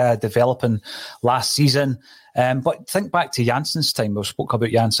cliques developing last season. But think back to Janssen's time. We've spoken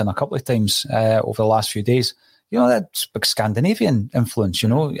about Janssen a couple of times over the last few days. That's big Scandinavian influence,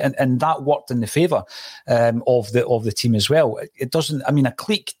 and that worked in the favour of the team as well. It doesn't. I mean, a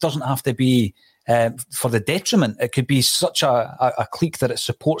clique doesn't have to be for the detriment. It could be such a clique that it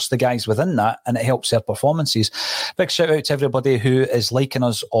supports the guys within that, and it helps their performances. Big shout out to everybody who is liking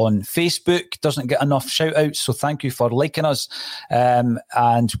us on Facebook. Doesn't get enough shout outs, so thank you for liking us.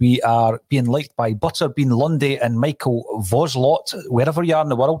 And we are being liked by Butterbean Lundy and Michael Voslot, wherever you are in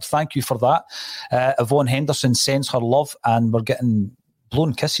the world. Thank you for that. Yvonne Henderson sends her love, and we're getting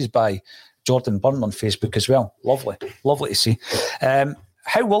blown kisses by Jordan Byrne on Facebook as well. Lovely to see.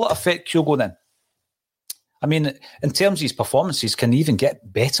 How will it affect Kyogo then? I mean, in terms of his performances, can he even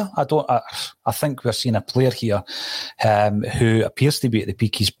get better? I think we're seeing a player here who appears to be at the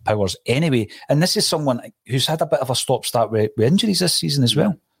peak of his powers anyway. And this is someone who's had a bit of a stop-start with injuries this season as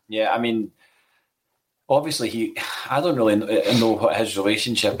well. Yeah, I mean, obviously, I don't really know what his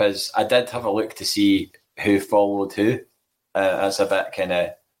relationship is. I did have a look to see who followed who. It's a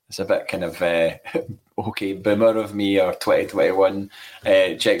bit kind of okay, boomer of me, or 2021.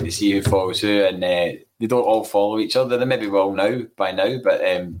 Check to see who follows who, and they don't all follow each other. They maybe will by now, but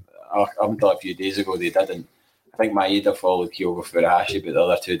up until a few days ago they didn't. I think Maeda followed Kyogo Furuhashi, but the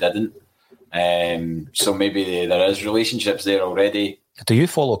other two didn't. So maybe there is relationships there already. Do you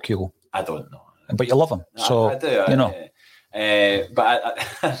follow Kyogo? I don't know, but you love him, so I do. But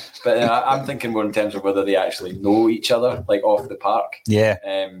I'm thinking more in terms of whether they actually know each other, like off the park. Yeah.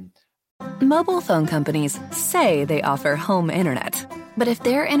 Mobile phone companies say they offer home internet. But if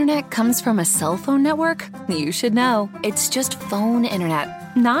their internet comes from a cell phone network, you should know. It's just phone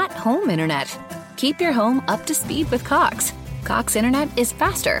internet, not home internet. Keep your home up to speed with Cox. Cox internet is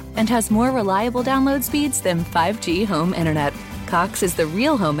faster and has more reliable download speeds than 5G home internet. Cox is the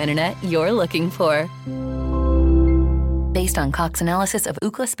real home internet you're looking for. Based on Cox analysis of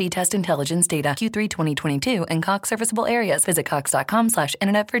Ookla speed test intelligence data, Q3 2022, and Cox serviceable areas. Visit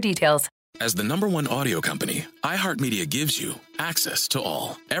cox.com/internet for details. As the #1 audio company, iHeartMedia gives you access to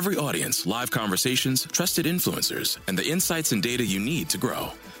all. Every audience, live conversations, trusted influencers, and the insights and data you need to grow.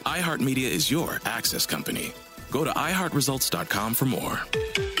 iHeartMedia is your access company. Go to iHeartResults.com for more.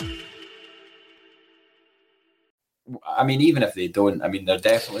 I mean, even if they don't, I mean, they're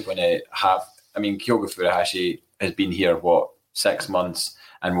definitely going to have... I mean, Kyogo Furuhashi has been here, 6 months,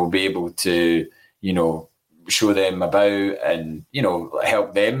 and will be able to, show them about and,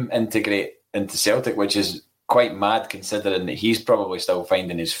 help them integrate into Celtic, which is quite mad considering that he's probably still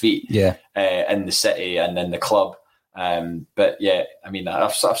finding his feet in the city and in the club. But yeah, I mean,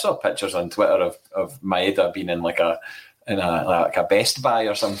 I've saw pictures on Twitter of Maeda being in like a Best Buy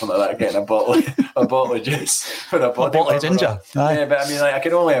or something like that, getting a bottle of juice for a bottle of ginger. Yeah, but I mean, I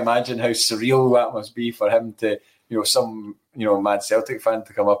can only imagine how surreal that must be for him to, some mad Celtic fan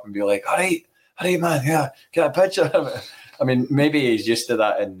to come up and be like, all right, man, yeah, get a picture of it. I mean, maybe he's used to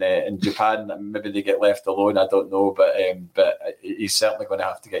that in Japan. Maybe they get left alone. I don't know, but he's certainly going to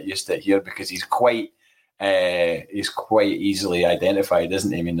have to get used to it here, because he's quite easily identified,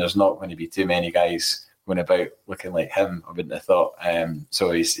 isn't he? I mean, there's not going to be too many guys going about looking like him, I wouldn't have thought.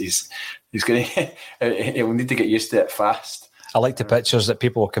 So he's going to he'll need to get used to it fast. I like the pictures that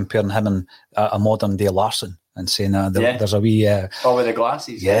people are comparing him and a modern day Larsson and saying there's a wee... with the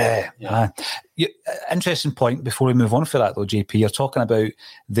glasses. Yeah. Interesting point before we move on for that though, JP. You're talking about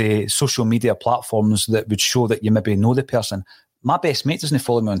the social media platforms that would show that you maybe know the person. My best mate doesn't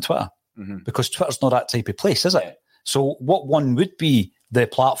follow me on Twitter because Twitter's not that type of place, is it? Yeah. So what one would be the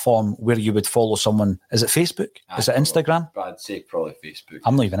platform where you would follow someone? Is it Facebook? Is it Instagram? I'd say probably Facebook.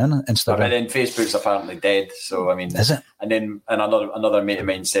 I'm not even in Instagram. But then Facebook's apparently dead. So I mean, is it? And then another mate of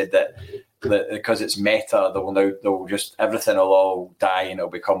mine said that that because it's meta, they'll just everything will all die and it'll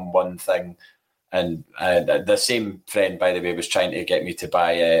become one thing. And the same friend, by the way, was trying to get me to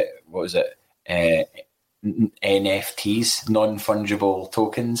buy NFTs, non-fungible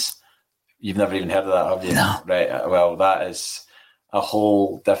tokens. You've never even heard of that, have you? No. Right. Well, that is a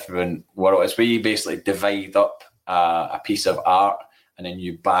whole different world. It's where you basically divide up a piece of art and then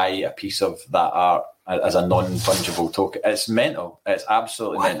you buy a piece of that art as a non-fungible token. It's mental. It's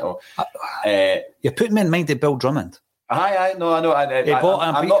absolutely mental. You're putting me in mind of Bill Drummond. I know.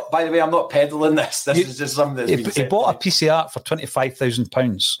 I'm not. By the way, I'm not peddling this. This is just something that's been said. He bought a piece of art for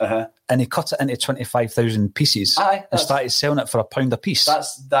 £25,000, and he cut it into 25,000 pieces and started selling it for £1 a piece.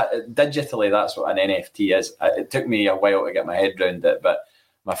 That's digitally. That's what an NFT is. It took me a while to get my head around it, but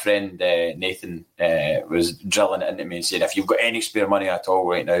my friend Nathan was drilling it into me and saying, "If you've got any spare money at all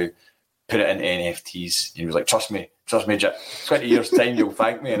right now, put it into NFTs." He was like, "Trust me, 20 years time you'll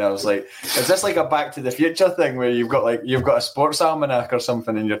thank me." And I was like, is this like a Back to the Future thing where you've got a sports almanac or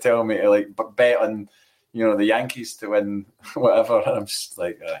something and you're telling me to like bet on, the Yankees to win whatever? And I'm just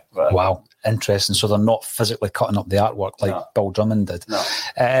like, whatever. Wow, interesting. So they're not physically cutting up the artwork like Bill Drummond did. No.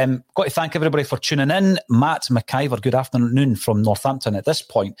 Got to thank everybody for tuning in. Matt McIver, good afternoon from Northampton. At this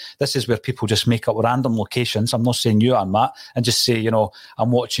point, this is where people just make up random locations. I'm not saying you are, Matt, and just say,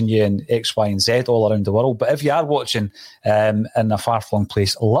 I'm watching you in X, Y, and Z all around the world. But if you are watching in a far-flung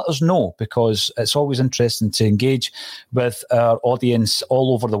place, let us know, because it's always interesting to engage with our audience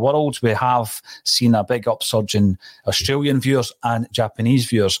all over the world. We have seen a big upsurge in Australian viewers and Japanese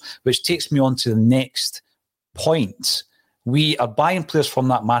viewers, which takes me on to the next point. We are buying players from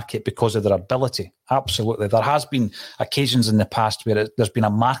that market because of their ability. Absolutely. There has been occasions in the past where there's been a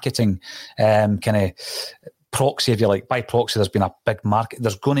marketing kind of proxy, if you like. By proxy, there's been a big market.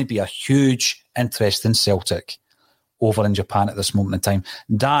 There's going to be a huge interest in Celtic over in Japan at this moment in time.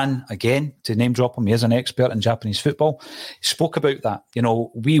 Dan, again, to name drop him, he is an expert in Japanese football. He spoke about that.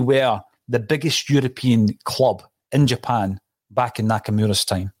 We were the biggest European club in Japan back in Nakamura's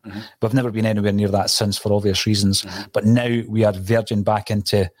time. Mm-hmm. We've never been anywhere near that since, for obvious reasons. Mm-hmm. But now we are verging back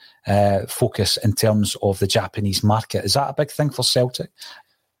into focus in terms of the Japanese market. Is that a big thing for Celtic?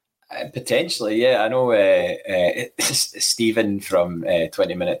 Potentially, yeah. I know Stephen from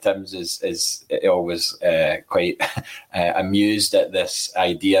 20 Minute Tims is always quite amused at this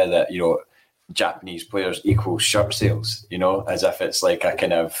idea that, Japanese players equal shirt sales, as if it's like a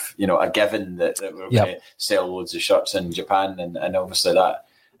kind of, a given that we're going to sell loads of shirts in Japan. And obviously that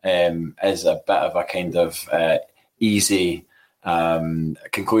is a bit of a kind of easy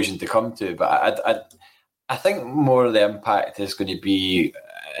conclusion to come to. But I think more of the impact is going to be,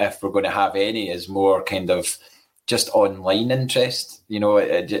 if we're going to have any, is more kind of just online interest. I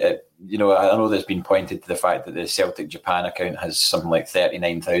know there's been pointed to the fact that the Celtic Japan account has something like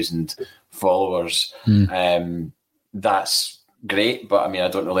 39,000 followers. That's great, but I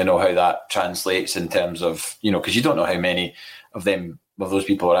don't really know how that translates in terms of, because you don't know how many of those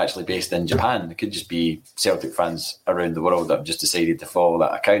people are actually based in Japan. It could just be Celtic fans around the world that have just decided to follow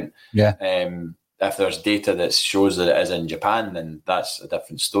that account. Yeah. If there's data that shows that it is in Japan, then that's a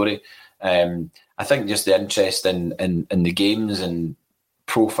different story. I think just the interest in the games and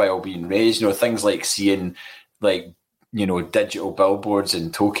profile being raised, things like seeing digital billboards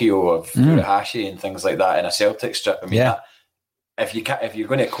in Tokyo of Furuhashi and things like that in a Celtic strip. If you're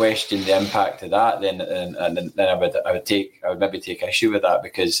going to question the impact of that, then I would maybe take issue with that,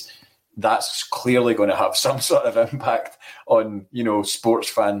 because that's clearly going to have some sort of impact on sports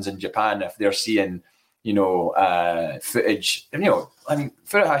fans in Japan if they're seeing footage.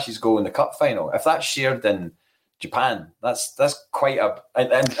 Furuhashi's goal in the cup final, if that's shared in Japan, that's quite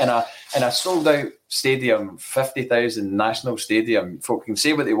in a sold out stadium, 50,000 national stadium. Folk can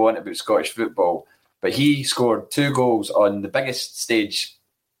say what they want about Scottish football, but he scored 2 goals on the biggest stage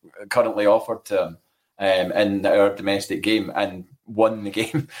currently offered to him in our domestic game and won the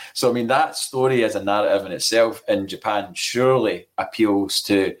game. So that story as a narrative in itself in Japan surely appeals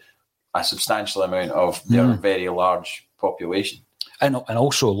to a substantial amount of their very large population. And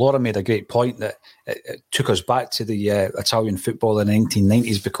also, Laura made a great point that it took us back to the Italian football in the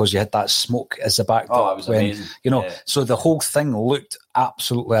 1990s, because you had that smoke as the backdrop. Oh, it was amazing. So the whole thing looked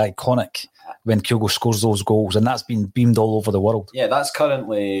absolutely iconic when Kyogo scores those goals, and that's been beamed all over the world. Yeah, that's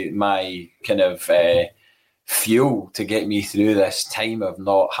currently my kind of fuel to get me through this time of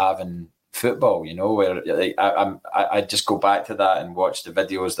not having football, where I just go back to that and watch the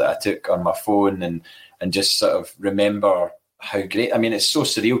videos that I took on my phone and just sort of remember how great. It's so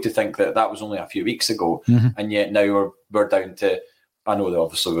surreal to think that was only a few weeks ago, and yet now we're down to, I know that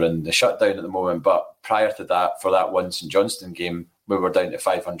obviously we're in the shutdown at the moment, but prior to that, for that one St Johnstone game, we were down to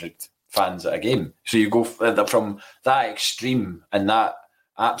 500 fans at a game. So you go from that extreme and that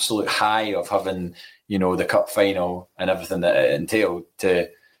absolute high of having, the cup final and everything that it entailed to,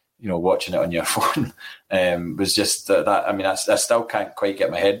 watching it on your phone was just that. I mean, I still can't quite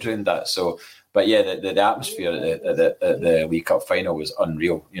get my head around that. So, but yeah, the atmosphere at the League Cup final was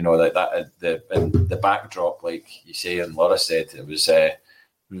unreal. Like that, the backdrop, like you say, and Laura said, it was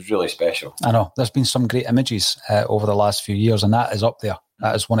really special. I know there's been some great images over the last few years, and that is up there.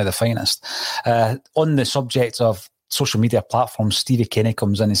 That is one of the finest. On the subject of social media platforms, Stevie Kenny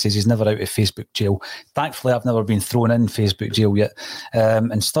comes in and says he's never out of Facebook jail. Thankfully, I've never been thrown in Facebook jail yet.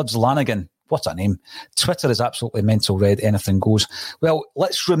 And Studs Lanigan, what a name. Twitter is absolutely mental red. Anything goes. Well,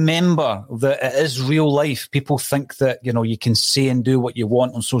 let's remember that it is real life. People think that, you can say and do what you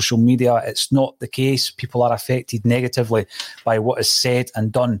want on social media. It's not the case. People are affected negatively by what is said and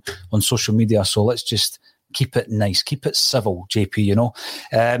done on social media. So let's just keep it nice, keep it civil, JP,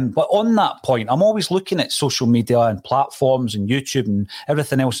 But on that point, I'm always looking at social media and platforms and YouTube and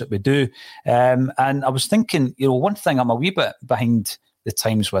everything else that we do. And I was thinking, one thing I'm a wee bit behind the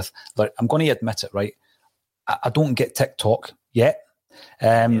times with, but I'm going to admit it, right? I don't get TikTok yet.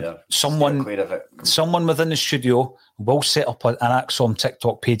 Someone within the studio will set up an Axom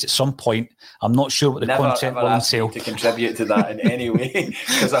TikTok page at some point. I'm not sure what the content will entail. To contribute to that in any way,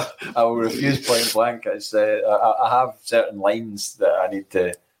 because I will refuse point blank. I have certain lines that I need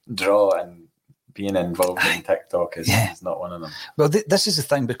to draw, and being involved in TikTok is not one of them. Well, this is the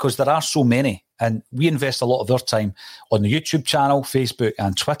thing, because there are so many, and we invest a lot of our time on the YouTube channel, Facebook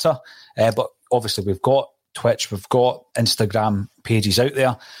and Twitter, but obviously we've got Twitch, we've got Instagram pages out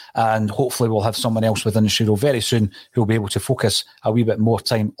there, and hopefully we'll have someone else within the studio very soon who will be able to focus a wee bit more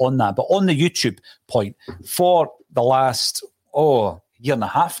time on that. But on the YouTube point, for the last year and a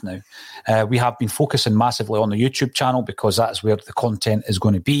half now, we have been focusing massively on the YouTube channel, because that's where the content is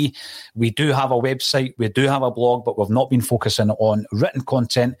going to be. We do have a website, we do have a blog, but we've not been focusing on written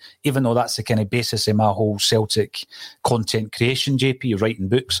content, even though that's the kind of basis of my whole Celtic content creation, JP, writing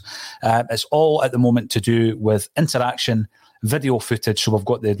books. It's all at the moment to do with interaction, video footage. So we've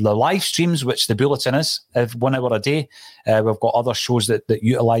got the live streams, which the Bulletin is, 1 hour a day. We've got other shows that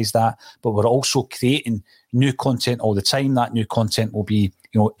utilise that, but we're also creating new content all the time. That new content will be,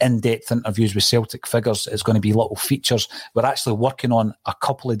 in-depth interviews with Celtic figures. It's going to be little features. We're actually working on a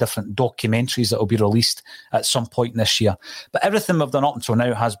couple of different documentaries that will be released at some point this year. But everything we've done up until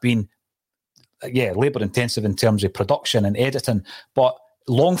now has been, labour intensive in terms of production and editing, but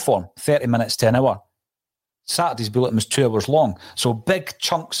long form, 30 minutes to an hour. Saturday's Bulletin was 2 hours long. So big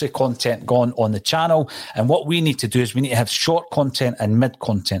chunks of content gone on the channel. And what we need to do is we need to have short content and mid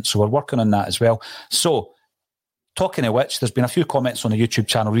content. So we're working on that as well. So talking of which, there's been a few comments on the YouTube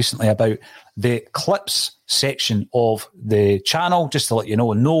channel recently about the clips section of the channel. Just to let you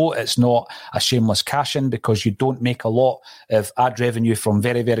know, no, it's not a shameless cash-in, because you don't make a lot of ad revenue from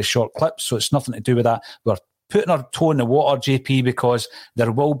very, very short clips. So it's nothing to do with that. We're putting our toe in the water, JP, because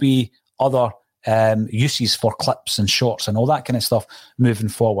there will be other uses for clips and shorts and all that kind of stuff moving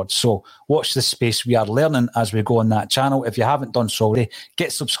forward. So watch this space. We are learning as we go on that channel. If you haven't done so already,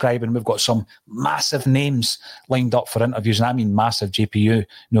 get subscribing. We've got some massive names lined up for interviews, and I mean massive. GPU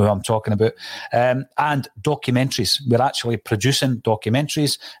know who I'm talking about. And documentaries. We're actually producing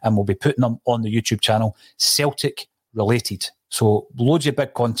documentaries, and we'll be putting them on the YouTube channel, Celtic related. So loads of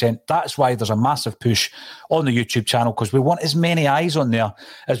big content. That's why there's a massive push on the YouTube channel, because we want as many eyes on there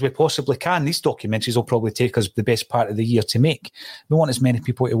as we possibly can. These documentaries will probably take us the best part of the year to make. We want as many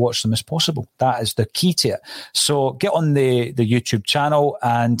people to watch them as possible. That is the key to it. So get on the YouTube channel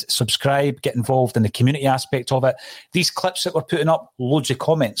and subscribe, get involved in the community aspect of it. These clips that we're putting up, loads of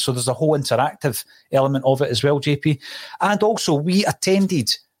comments. So there's a whole interactive element of it as well, JP. And also we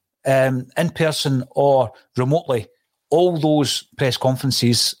attended in person or remotely all those press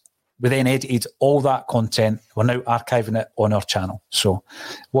conferences. We then edited all that content. We're now archiving it on our channel. So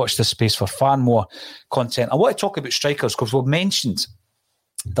watch this space for far more content. I want to talk about strikers, because we've mentioned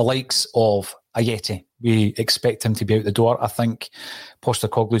the likes of Ajeti. We expect him to be out the door. I think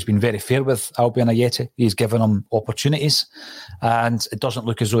Postecoglou's been very fair with Albion Ajeti. He's given him opportunities, and it doesn't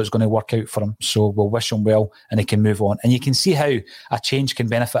look as though it's going to work out for him. So we'll wish him well, and he can move on. And you can see how a change can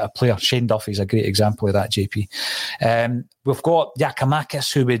benefit a player. Shane Duffy's a great example of that, JP. We've got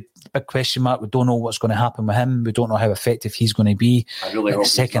Giakoumakis, who we big question mark. We don't know what's going to happen with him. We don't know how effective he's going to be in the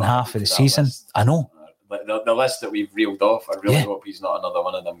second half of the season. List. I know. The list that we've reeled off, I really hope he's not another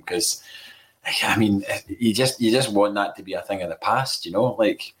one of them, because I mean, you just want that to be a thing of the past, you know?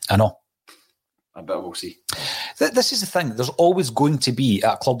 Like, I know. But we'll see. This is the thing. There's always going to be,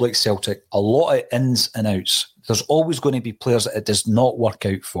 at a club like Celtic, a lot of ins and outs. There's always going to be players that it does not work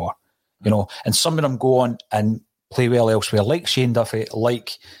out for. and some of them go on and play well elsewhere, like Shane Duffy,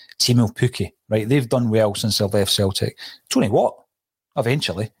 like Timo Pukki, right? They've done well since they've left Celtic. Tony Watt,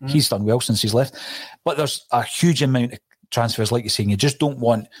 eventually, he's done well since he's left. But there's a huge amount of transfers, like you're saying. You just don't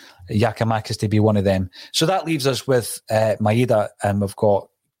want Giakoumakis to be one of them. So that leaves us with Maeda, and we've got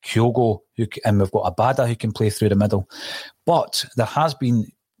Kyogo, and we've got Abada who can play through the middle. But there has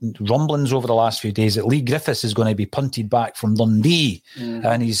been rumblings over the last few days that Lee Griffiths is going to be punted back from Dundee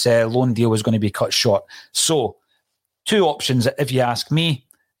and his loan deal is going to be cut short. So, two options, if you ask me.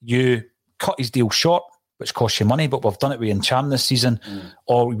 You cut his deal short, which costs you money, but we've done it with Ange this season,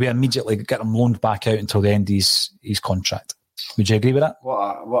 or we immediately get him loaned back out until the end of his contract. Would you agree with that?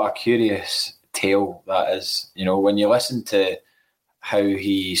 What a curious tale that is. When you listen to how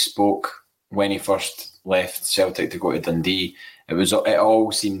he spoke when he first left Celtic to go to Dundee, it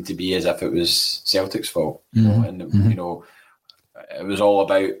all seemed to be as if it was Celtic's fault. It was all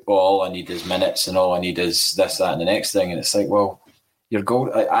about, all I need is minutes and all I need is this, that and the next thing. And it's like, well, your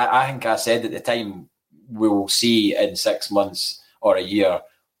goal, I think I said at the time, we'll see in 6 months or a year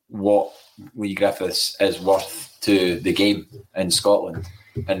what Lee Griffiths is worth to the game in Scotland.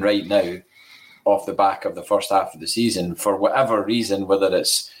 And right now, off the back of the first half of the season, for whatever reason, whether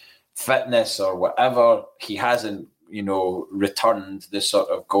it's fitness or whatever, he hasn't, returned the sort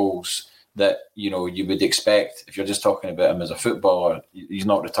of goals that, you would expect. If you're just talking about him as a footballer, he's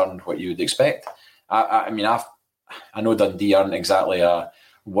not returned what you would expect. I know Dundee aren't exactly a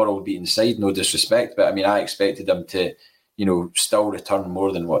world-beating side, no disrespect, but I expected them to, still return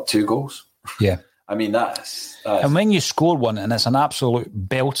more than 2 goals? Yeah. That's... And when you score one and it's an absolute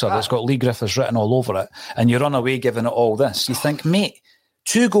belter that's got Lee Griffiths written all over it, and you run away giving it all this, you think, mate,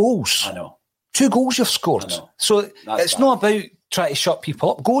 2 goals. I know. 2 goals you've scored. So it's not about trying to shut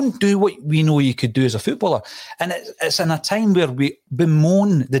people up. Go and do what we know you could do as a footballer. And it's in a time where we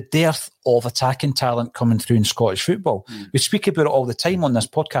bemoan the dearth of attacking talent coming through in Scottish football. We speak about it all the time on this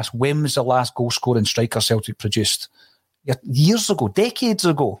podcast. When was the last goal-scoring striker Celtic produced? Years ago, decades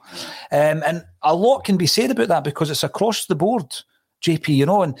ago. And a lot can be said about that because it's across the board,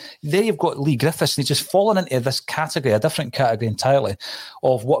 JP, and there you've got Lee Griffiths, and he's just fallen into this category, a different category entirely,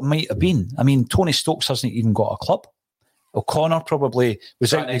 of what might have been. Tony Stokes hasn't even got a club. O'Connor probably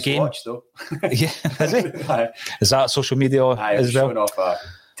was out of the game. Watch, though. Yeah, is he? Is that social media as well? Showing off a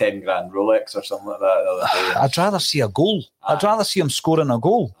 10 grand Rolex or something like that the other day. I'd rather see a goal. I'd rather see him scoring a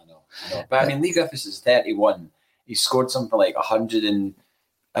goal. I know. But Lee Griffiths is 31. He scored something like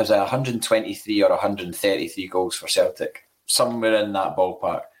 123 or 133 goals for Celtic, somewhere in that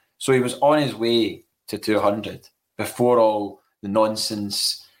ballpark. So he was on his way to 200 before all the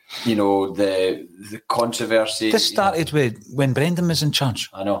nonsense, the controversy. This started with when Brendan was in charge.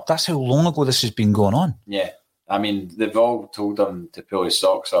 I know. That's how long ago this has been going on. Yeah. They've all told him to pull his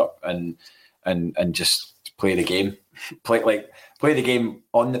socks up and just play the game. Play the game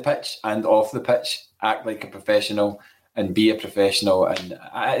on the pitch and off the pitch. Act like a professional and be a professional. And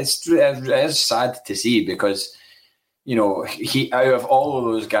it is sad to see because, he, out of all of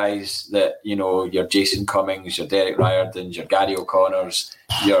those guys that, your Jason Cummings, your Derek Riordan, your Gary O'Connors,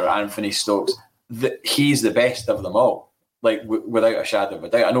 your Anthony Stokes, he's the best of them all. Without a shadow of a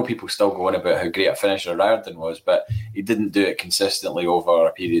doubt. I know people still go on about how great a finisher Riordan was, but he didn't do it consistently over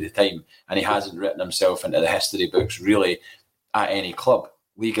a period of time, and he hasn't written himself into the history books really at any club.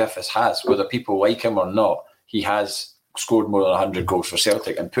 Lee Griffiths has, whether people like him or not, he has scored more than 100 goals for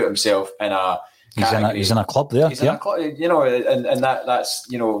Celtic and put himself in a category. He's in a club there. He's in a club, and that's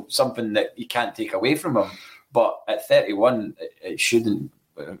something that you can't take away from him. But at 31, it shouldn't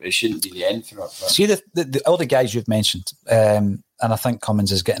be the end for it. See, all the guys you've mentioned, and I think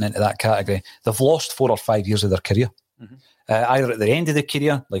Cummins is getting into that category, they've lost 4 or 5 years of their career. Either at the end of the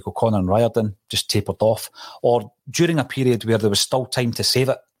career, like O'Connor and Riordan, just tapered off, or during a period where there was still time to save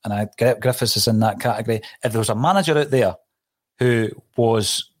it, and Griffiths is in that category. If there was a manager out there who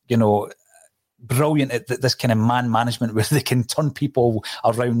was, brilliant at this kind of man management where they can turn people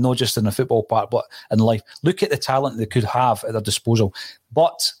around, not just in the football part, but in life. Look at the talent they could have at their disposal.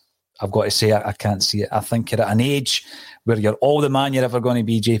 But I've got to say, I can't see it. I think you're at an age where you're all the man you're ever going to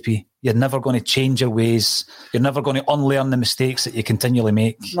be, JP. You're never going to change your ways. You're never going to unlearn the mistakes that you continually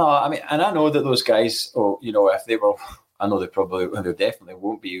make. No, and I know that those guys, if they were, I know they definitely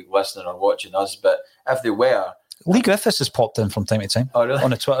won't be listening or watching us, but if they were, Lee Griffiths has popped in from time to time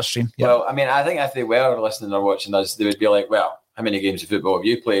on a Twitter stream. Yeah. Well, I think if they were listening or watching us, they would be like, well, how many games of football have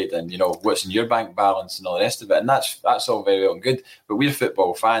you played? And, what's in your bank balance and all the rest of it? And that's all very well and good. But we're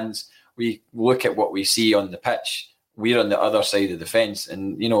football fans. We look at what we see on the pitch. We're on the other side of the fence.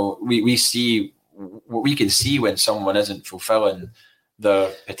 And, we see what we can see when someone isn't fulfilling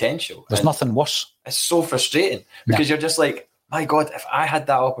their potential. There's nothing worse. It's so frustrating because you're just like, my God, if I had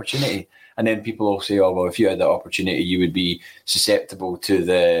that opportunity. And then people will say, oh, well, if you had that opportunity, you would be susceptible to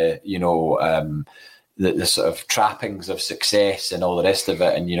the, the sort of trappings of success and all the rest of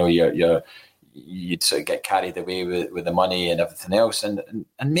it. And, you'd sort of get carried away with the money and everything else. And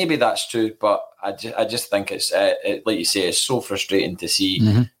maybe that's true, but I just think it's, like you say, it's so frustrating to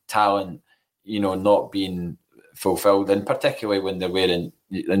see talent, not being fulfilled. And particularly when they're wearing,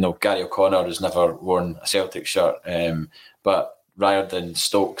 Gary O'Connor has never worn a Celtic shirt, but Riordan,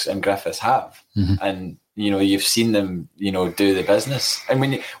 Stokes and Griffiths have. And, you've seen them, do the business. And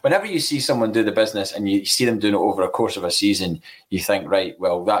whenever you see someone do the business and you see them doing it over a course of a season, you think, right,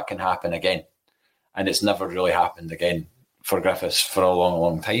 well, that can happen again. And it's never really happened again for Griffiths for a long,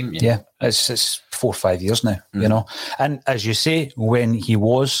 long time. Yeah, it's 4 or 5 years now, And as you say, when he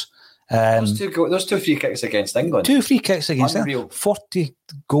was... those two free kicks against England. 2 free kicks against England. 40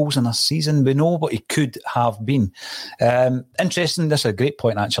 goals in a season. We know what he could have been. Interesting. This is a great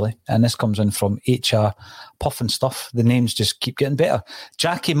point, actually. And this comes in from HR Puff and Stuff. The names just keep getting better.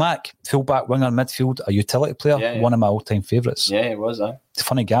 Jackie Mack, fullback, winger, midfield, a utility player. One of my all-time favourites. Yeah, he was, He's a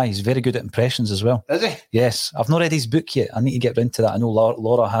funny guy. He's very good at impressions as well. Is he? Yes. I've not read his book yet. I need to get into that. I know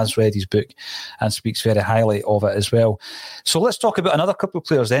Laura has read his book and speaks very highly of it as well. So let's talk about another couple of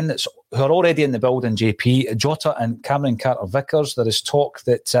players then who are already in the building, JP. Jota and Cameron Carter-Vickers. There is talk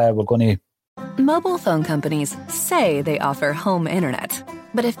that we're going to... Mobile phone companies say they offer home internet.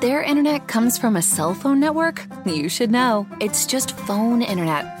 But if their internet comes from a cell phone network, you should know. It's just phone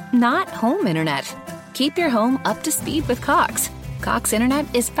internet, not home internet. Keep your home up to speed with Cox. Cox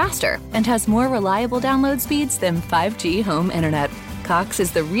internet is faster and has more reliable download speeds than 5G home internet. Cox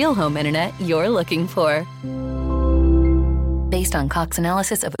is the real home internet you're looking for. Based on Cox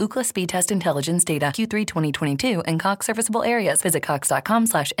analysis of Ookla speed test intelligence data Q3 2022 and Cox serviceable areas, visit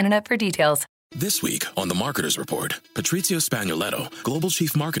cox.com/internet for details. This week on The Marketer's Report, Patrizio Spagnoletto, Global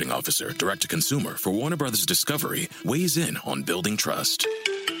Chief Marketing Officer, Direct-to-Consumer for Warner Brothers Discovery, weighs in on building trust.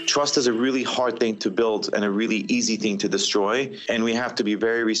 Trust is a really hard thing to build and a really easy thing to destroy, and we have to be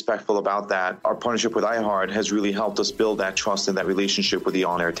very respectful about that. Our partnership with iHeart has really helped us build that trust and that relationship with the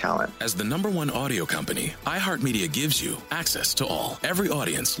on-air talent. As the #1 audio company, iHeartMedia gives you access to all. Every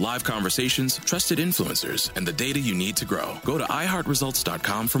audience, live conversations, trusted influencers, and the data you need to grow. Go to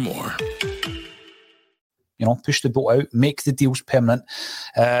iHeartResults.com for more. Push the boat out, make the deals permanent.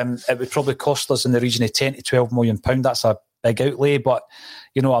 It would probably cost us in the region of £10 to £12 million. That's a big outlay, but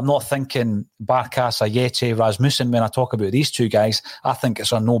I'm not thinking Barkas, Ayete, Rasmussen when I talk about these two guys. I think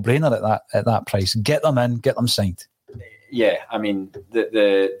it's a no-brainer at that price. Get them in, get them signed. Yeah, I mean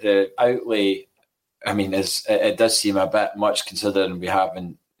the outlay. I mean, it does seem a bit much considering we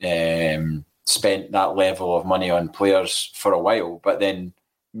haven't spent that level of money on players for a while. But then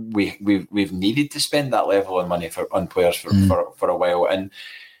we've needed to spend that level of money on players for a while. And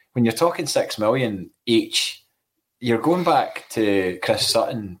when you're talking $6 million each, you're going back to Chris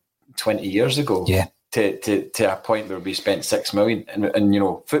Sutton 20 years ago. Yeah. To a point where we spent $6 million, and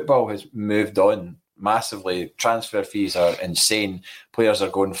football has moved on massively. Transfer fees are insane. Players are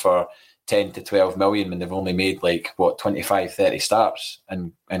going for 10 to 12 million when they've only made 25, 30 starts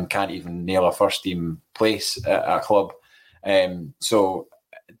and can't even nail a first team place at a club. So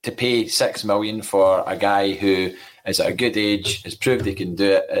to pay $6 million for a guy who is at a good age, has proved he can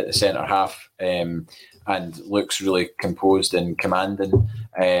do it at the centre half, and looks really composed and commanding,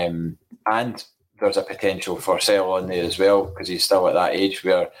 and there's a potential for sell on there as well, because he's still at that age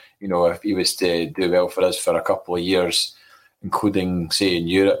where, if he was to do well for us for a couple of years, including, say, in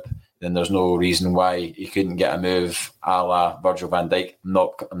Europe, then there's no reason why he couldn't get a move a la Virgil van Dijk.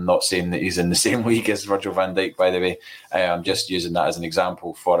 I'm not saying that he's in the same league as Virgil van Dijk, by the way. I'm just using that as an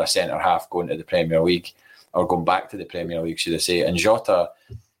example for a centre-half going to the Premier League, or going back to the Premier League, should I say. And Jota,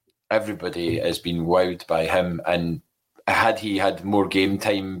 everybody has been wowed by him. And had he had more game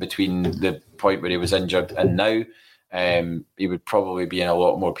time between the point where he was injured and now, he would probably be in a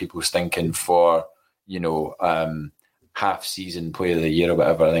lot more people's thinking for, half-season player of the year or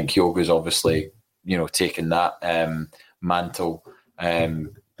whatever. I think Kyogo's obviously, taken that mantle,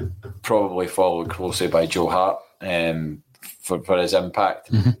 probably followed closely by Joe Hart for his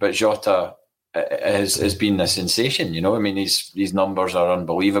impact. Mm-hmm. But Jota has been a sensation, his numbers are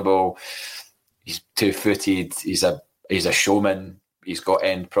unbelievable. He's 2-footed. He's a showman. He's got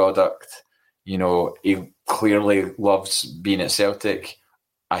end product. He clearly loves being at Celtic,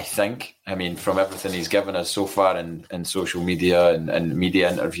 I think. From everything he's given us so far in social media and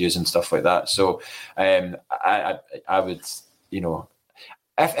media interviews and stuff like that. So I would,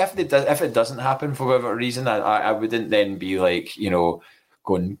 if it doesn't happen for whatever reason, I wouldn't then be like,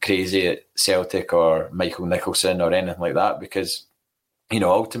 going crazy at Celtic or Michael Nicholson or anything like that, because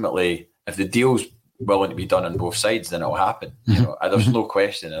ultimately, if the deal's willing to be done on both sides, then it'll happen. There's no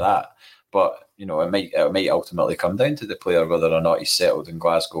question of that. But it might ultimately come down to the player whether or not he's settled in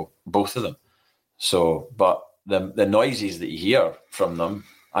Glasgow, both of them. So, but the noises that you hear from them,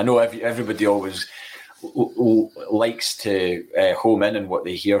 I know everybody always likes to home in on what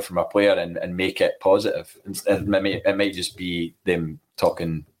they hear from a player and make it positive. It might just be them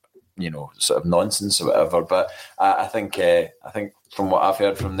talking, sort of nonsense or whatever. But I think from what I've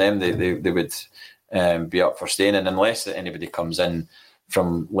heard from them, they would be up for staying. And unless anybody comes in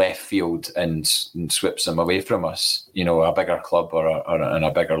from left field and sweeps them away from us, a bigger club or in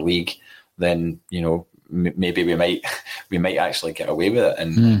a bigger league, then maybe we might actually get away with it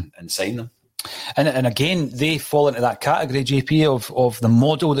and sign them. And again, they fall into that category, JP, of the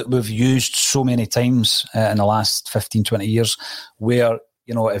model that we've used so many times in the last 15, 20 years, where,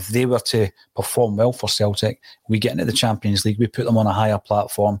 if they were to perform well for Celtic, we get into the Champions League, we put them on a higher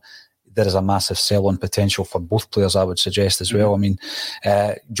platform. There is a massive sell-on potential for both players, I would suggest, as well. I mean,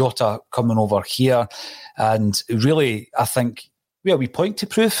 Jota coming over here, and really, I think, we point to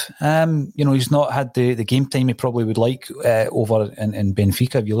proof. He's not had the game time he probably would like over in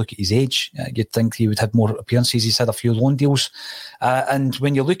Benfica. If you look at his age, you'd think he would have more appearances. He's had a few loan deals. And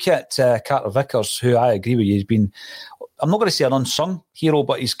when you look at Carter Vickers, who I agree with you, he's been, I'm not going to say an unsung hero,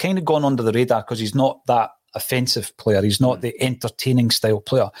 but he's kind of gone under the radar because he's not that offensive player. He's not the entertaining style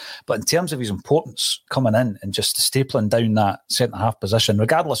player. But in terms of his importance coming in and just stapling down that centre-half position,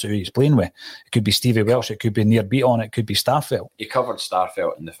 regardless of who he's playing with, it could be Stevie Welsh, it could be Near Beaton, it could be Starfelt. He covered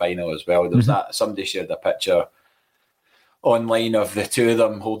Starfelt in the final as well. There was that, somebody shared a picture online of the two of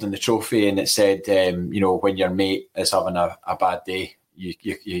them holding the trophy, and it said, when your mate is having a bad day,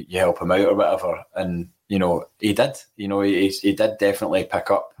 you help him out or whatever. And he did. He did definitely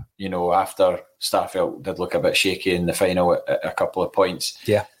pick up. After Starfelt did look a bit shaky in the final at a couple of points.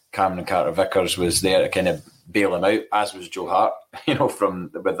 Yeah, Cameron Carter-Vickers was there to kind of bail him out, as was Joe Hart.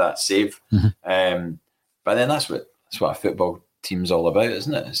 With that save. But then that's what a football team's all about,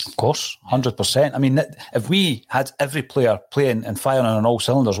 isn't it? Of course, 100%. I mean, if we had every player playing and firing on all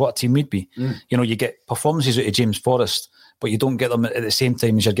cylinders, what a team we'd be. You get performances out of James Forrest, but you don't get them at the same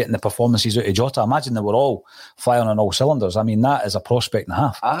time as you're getting the performances out of Jota. Imagine they were all firing on all cylinders. I mean, that is a prospect and a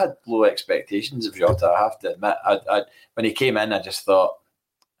half. I had low expectations of Jota, I have to admit. When he came in, I just thought,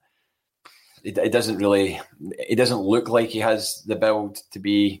 it doesn't look like he has the build to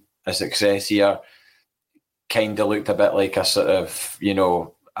be a success here. Kind of looked a bit like a sort of,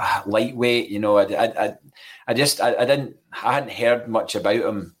 lightweight. I hadn't heard much about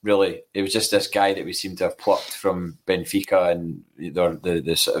him really. It was just this guy that we seem to have plucked from Benfica and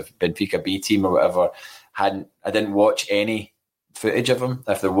the sort of Benfica B team or whatever. I didn't watch any footage of him.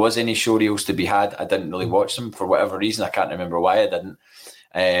 If there was any showreels to be had, I didn't really watch them for whatever reason. I can't remember why I didn't.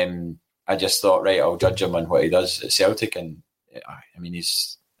 I just thought, right, I'll judge him on what he does at Celtic, and I mean,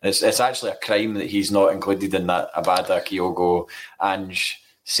 it's actually a crime that he's not included in that Abada Kyogo Ange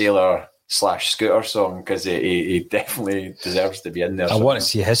Sailor /Scooter song, because he definitely deserves to be in there. I want to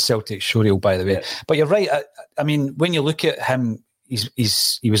see his Celtic showreel, by the way. Yeah. But you're right. I mean, when you look at him, he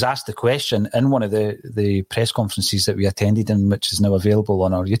was asked the question in one of the press conferences that we attended, and which is now available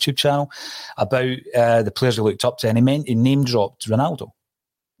on our YouTube channel, about the players he looked up to, and he name dropped Ronaldo,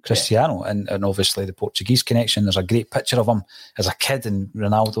 Cristiano, and obviously the Portuguese connection. There's a great picture of him as a kid and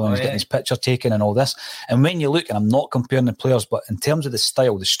Ronaldo, and he's getting his picture taken and all this. And when you look, and I'm not comparing the players, but in terms of the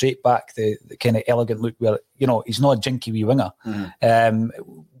style, the straight back, the kind of elegant look, where he's not a jinky wee winger.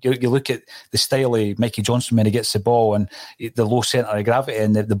 You look at the style of Mikey Johnson when he gets the ball, and the low centre of gravity,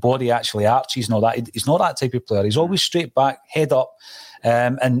 and the body actually arches and all that. He's not that type of player. He's always straight back, head up.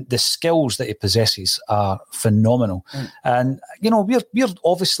 And the skills that he possesses are phenomenal. And, we're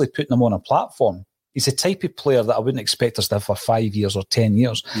obviously putting him on a platform. He's the type of player that I wouldn't expect us to have for 5 years or 10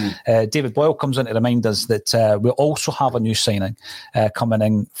 years. David Boyle comes in to remind us that we also have a new signing coming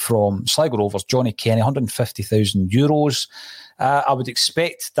in from Sligo Rovers, Johnny Kenny, €150,000. I would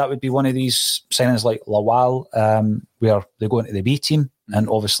expect that would be one of these signings like Lawal, where they go into the B team, and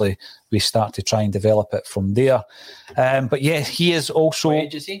obviously we start to try and develop it from there. But yeah, he is also... What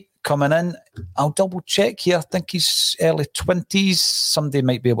age is he? Coming in. I'll double check here. I think he's early 20s. Somebody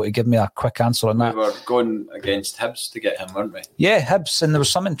might be able to give me a quick answer on that. We were going against Hibs to get him, weren't we? Yeah, Hibs, and there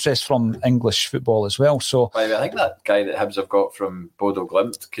was some interest from English football as well. So I think that guy that Hibs have got from Bodo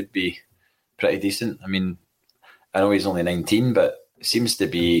Glimt could be pretty decent. I mean, I know he's only 19, but it seems to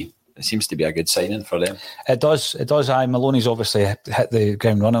be it seems to be a good signing for them. It does. Maloney's obviously hit the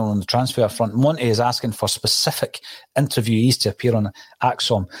ground running on the transfer front. Monty is asking for specific interviewees to appear on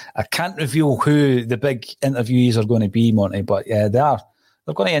Axom. I can't reveal who the big interviewees are going to be, Monty, but yeah, they're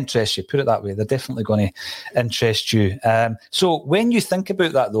going to interest you, put it that way. They're definitely going to interest you. So when you think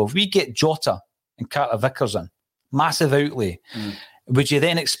about that, though, if we get Jota and Carter Vickers in, massive outlay, would you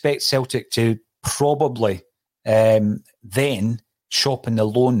then expect Celtic to probably then shop in the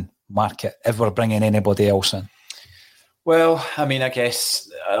loan market if we're bringing anybody else in? Well, I mean, I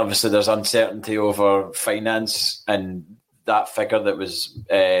guess obviously there's uncertainty over finance, and that figure that was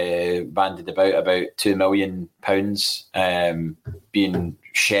bandied about £2 million being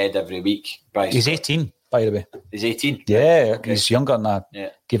shed every week. He's 18, by the way. He's 18? Yeah, okay. He's younger than that. Yeah.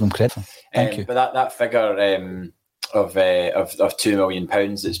 Give him credit for. Thank you. But that figure of £2 million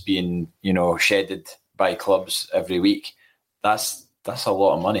that's being, shedded by clubs every week, that's a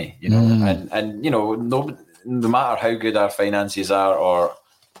lot of money, and no matter how good our finances are or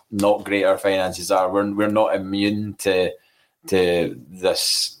not great our finances are, we're not immune to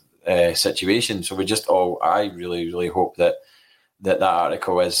this situation. So I really, really hope that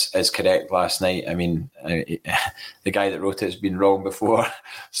article is correct last night. I mean, the guy that wrote it has been wrong before,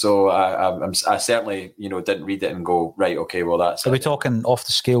 so I certainly didn't read it and go, right, okay, well that's. Are we talking off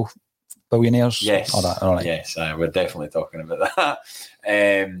the scale billionaires? Yes. All right. Yes, we're definitely talking about that.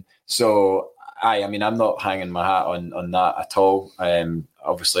 I mean, I'm not hanging my hat on that at all.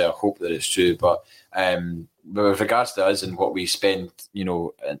 Obviously, I hope that it's true, but with regards to us and what we spend, in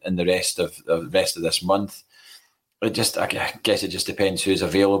the rest of this month, I guess it just depends who's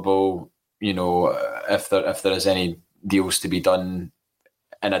available. If there is any deals to be done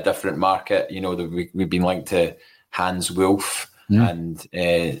in a different market. We've been linked to Hans Wolf and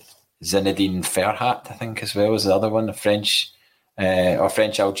Zinedine Ferhat, I think, as well as the other one, a French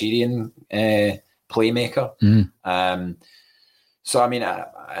Algerian playmaker. So I mean,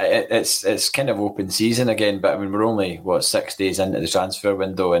 it's kind of open season again, but I mean, we're only 6 days into the transfer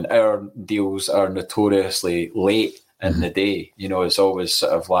window, and our deals are notoriously late in the day. It's always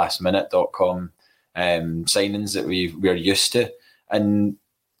sort of lastminute.com signings that we're used to, and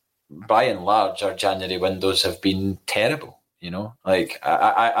by and large, our January windows have been terrible. Like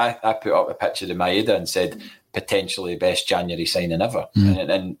I put up a picture of Maeda and said potentially best January signing ever,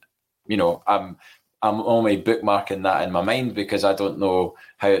 and I'm only bookmarking that in my mind because I don't know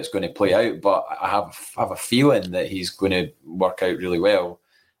how it's going to play out, but I have a feeling that he's going to work out really well.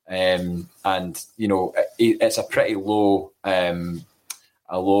 And it's a pretty low, a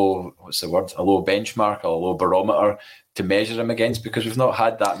low benchmark or a low barometer to measure him against, because we've not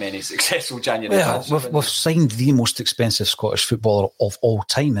had that many successful January. Yeah, we've signed the most expensive Scottish footballer of all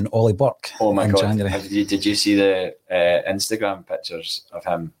time in Ollie Burke. Oh my God! January. Did you see the Instagram pictures of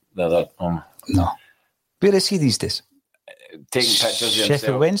him? No. Where is he these days? Taking pictures of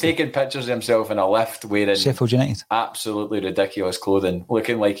Sheffield Wednesday. Taking pictures of himself in a lift wearing Sheffield United. Absolutely ridiculous clothing,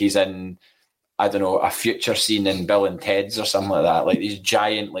 looking like he's in, I don't know, a future scene in Bill and Ted's or something like that. Like these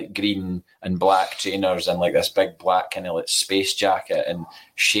giant, like green and black trainers and like this big black kind of like space jacket and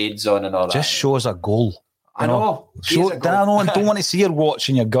shades on and all that. Just shows a goal. I know. I don't want to see your watch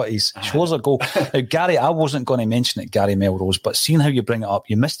and your gutties. Shows a goal. Now, Gary, I wasn't going to mention it, Gary Melrose, but seeing how you bring it up,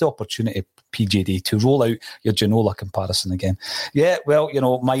 you missed the opportunity, PJD, to roll out your Ginola comparison again. Yeah, well,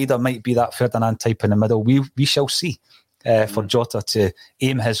 Maeda might be that Ferdinand type in the middle. We shall see. For Jota to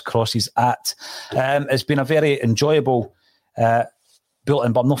aim his crosses at. It's been a very enjoyable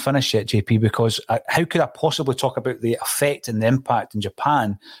bulletin, but I'm not finished yet, JP, because how could I possibly talk about the effect and the impact in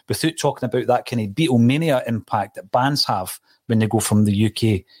Japan without talking about that kind of Beatlemania impact that bands have when they go from the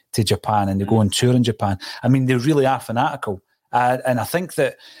UK to Japan and they go on tour in Japan? I mean, they really are fanatical. And I think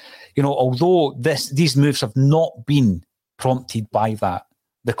that, although these moves have not been prompted by that,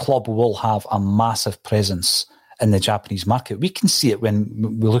 the club will have a massive presence in the Japanese market. We can see it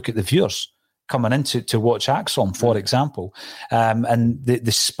when we look at the viewers coming in to watch Axom, for example. And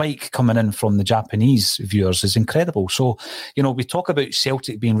the spike coming in from the Japanese viewers is incredible. So, we talk about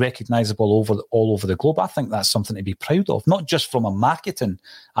Celtic being recognisable all over the globe. I think that's something to be proud of, not just from a marketing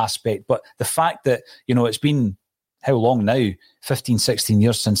aspect, but the fact that, it's been, how long now? 15, 16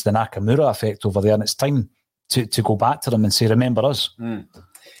 years since the Nakamura effect over there, and it's time to go back to them and say, remember us.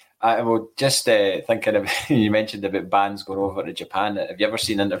 I will just thinking of, you mentioned about bands going over to Japan. Have you ever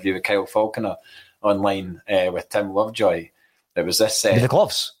seen an interview with Kyle Falconer online with Tim Lovejoy? It was this. With the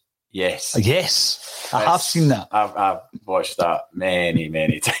gloves? Yes. Yes. I have seen that. I've watched that many,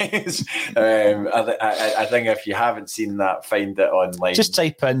 many times. I think if you haven't seen that, find it online. Just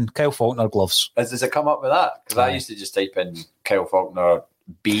type in Kyle Falconer gloves. Does it come up with that? Because I used to just type in Kyle Falconer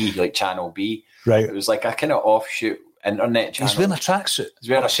B, like Channel B. Right. It was like a kind of offshoot internet channel. He's wearing a tracksuit. He's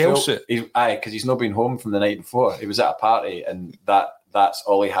wearing a shell suit. Because he's not been home from the night before. He was at a party, and that's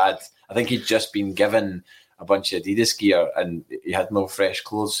all he had. I think he'd just been given a bunch of Adidas gear, and he had no fresh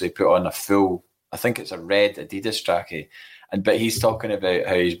clothes, so he put on a full, I think it's a red Adidas trackie. But he's talking about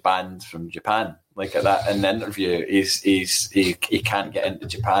how he's banned from Japan. Like at that in the interview, he can't get into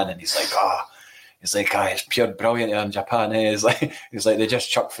Japan, and he's like, it's pure brilliant here in Japan. He's like they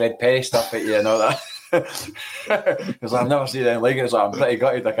just chuck Fred Perry stuff at you and all that. Because I've never seen anything like it. So I'm pretty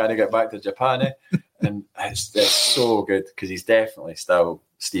gutted I can't get back to Japan. And it's so good because he's definitely still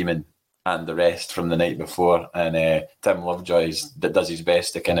steaming, and the rest from the night before. And Tim Lovejoy does his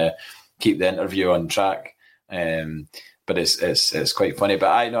best to kind of keep the interview on track. But it's quite funny.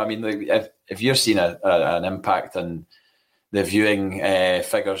 But I know, I mean, like, if you're seeing an impact on the viewing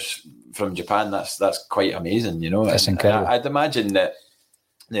figures from Japan, that's quite amazing. You know, that's incredible. I'd imagine that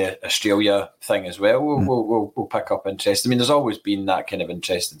the Australia thing as well will pick up interest. I mean, there's always been that kind of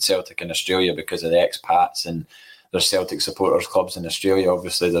interest in Celtic in Australia because of the expats, and there's Celtic supporters clubs in Australia.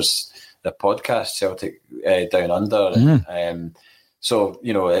 Obviously, there's the podcast Celtic Down Under. So,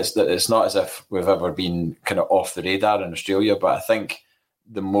 you know, it's not as if we've ever been kind of off the radar in Australia, but I think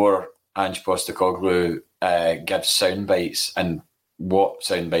the more Ange Postecoglou gives sound bites, and what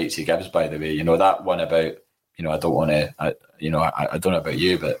sound bites he gives, by the way, you know, that one about, you know, I don't want to, I don't know about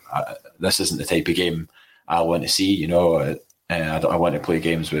you, but this isn't the type of game I want to see, you know. I want to play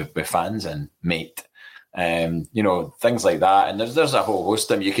games with fans and mate. You know, things like that. And there's a whole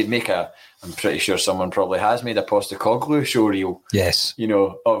host of them. You could make I'm pretty sure someone probably has made a Postecoglou show reel. Yes. You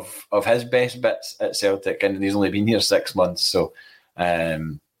know, of his best bits at Celtic, and he's only been here 6 months. So I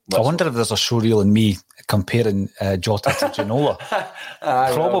wonder if there's a show reel in me comparing Jota to Ginola.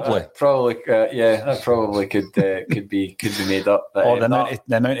 Probably. That probably could be made up. But, or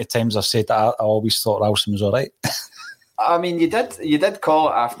the amount of times I've said that I always thought Ralston was all right. I mean, you did call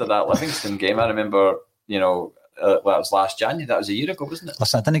it after that Livingston game. I remember, you know, that was last January. That was a year ago, wasn't it?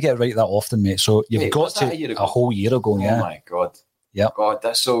 Listen, I didn't get it right that often, mate. So you've got to a whole year ago, yeah. Oh my God. Yeah. God,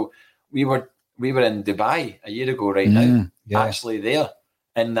 that's so. We were in Dubai a year ago right now. Yeah. Actually, there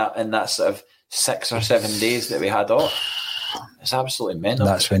in that sort of 6 or 7 days that we had off. It's absolutely mental.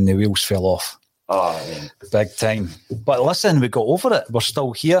 That's when the wheels fell off. Oh, man. Big time. But listen, we got over it. We're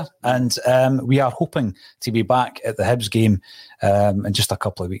still here, and we are hoping to be back at the Hibs game in just a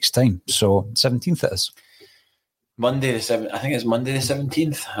couple of weeks' time. So 17th it is. Monday the 7th. I think it's Monday the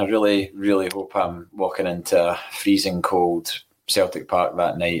 17th. I really, really hope I'm walking into a freezing cold Celtic Park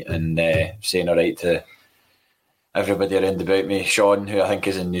that night and saying all right to everybody around about me. Sean, who I think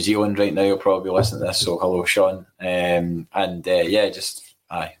is in New Zealand right now, will probably listen to this. So hello, Sean. I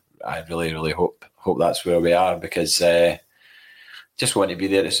really, really hope that's where we are, because just want to be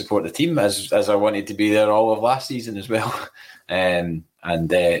there to support the team as I wanted to be there all of last season as well.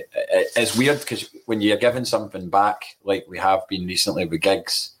 It's weird because when you're giving something back, like we have been recently with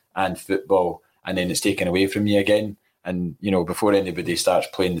gigs and football, and then it's taken away from you again. And, you know, before anybody starts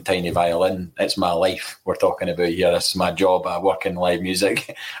playing the tiny violin, it's my life we're talking about here. This is my job. I work in live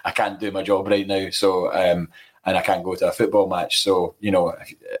music. I can't do my job right now. So, and I can't go to a football match. So, you know,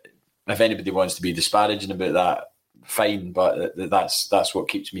 if anybody wants to be disparaging about that, fine. But that's what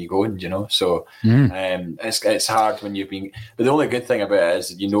keeps me going, you know. So it's hard when you've been. But the only good thing about it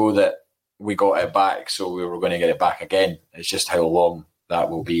is you know that we got it back, so we were going to get it back again. It's just how long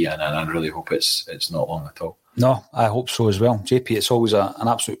that will be, and I really hope it's not long at all. No, I hope so as well. JP, it's always an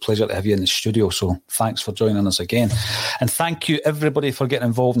absolute pleasure to have you in the studio, so thanks for joining us again. And thank you everybody for getting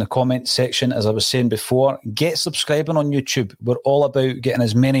involved in the comment section. As I was saying before, get subscribing on YouTube. We're all about getting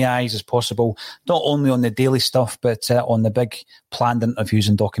as many eyes as possible, not only on the daily stuff, but on the big planned interviews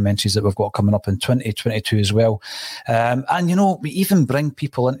and documentaries that we've got coming up in 2022 as well. And, you know, we even bring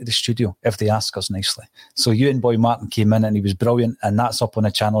people into the studio if they ask us nicely. So you and Boy Martin came in and he was brilliant, and that's up on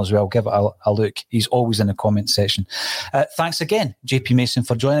the channel as well. Give it a look. He's always in the comment section. Thanks again, JP Mason,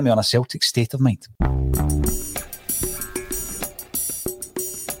 for joining me on A Celtic State of Mind.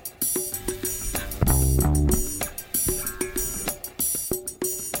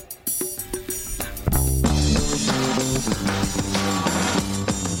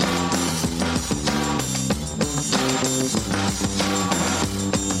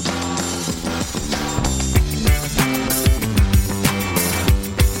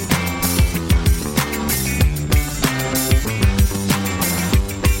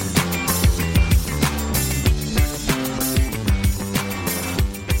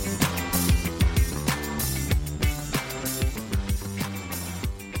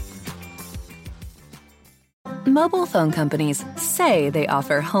 Mobile phone companies say they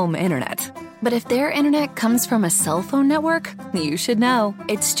offer home internet. But if their internet comes from a cell phone network, you should know.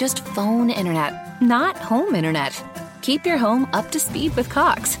 It's just phone internet, not home internet. Keep your home up to speed with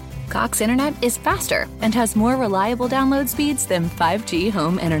Cox. Cox internet is faster and has more reliable download speeds than 5G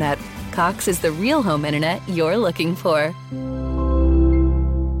home internet. Cox is the real home internet you're looking for.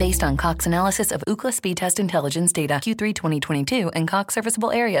 Based on Cox analysis of Ookla speed test intelligence data Q3 2022 and Cox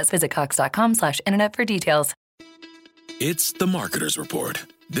serviceable areas, visit cox.com/internet for details. It's the Marketer's Report.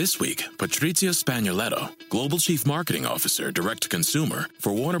 This week, Patrizio Spagnoletto, Global Chief Marketing Officer, Direct to Consumer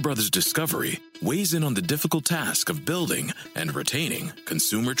for Warner Brothers Discovery, weighs in on the difficult task of building and retaining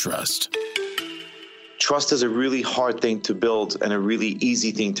consumer trust. Trust is a really hard thing to build and a really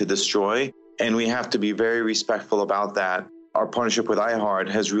easy thing to destroy, and we have to be very respectful about that. Our partnership with iHeart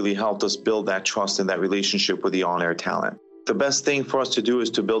has really helped us build that trust and that relationship with the on-air talent. The best thing for us to do is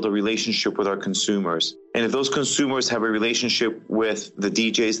to build a relationship with our consumers. And if those consumers have a relationship with the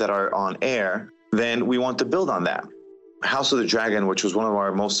DJs that are on air, then we want to build on that. House of the Dragon, which was one of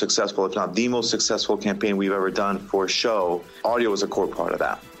our most successful, if not the most successful campaign we've ever done for a show, audio was a core part of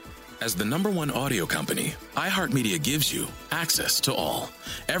that. As the #1 audio company, iHeartMedia gives you access to all.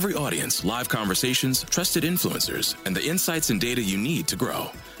 Every audience, live conversations, trusted influencers, and the insights and data you need to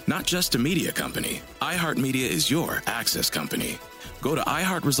grow. Not just a media company, iHeartMedia is your access company. Go to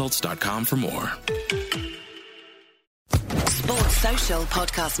iHeartResults.com for more. Sports Social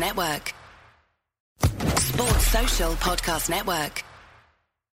Podcast Network. Sports Social Podcast Network.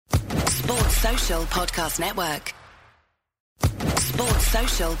 Sports Social Podcast Network. Sports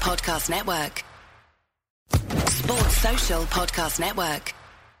Social Podcast Network. Sports Social Podcast Network.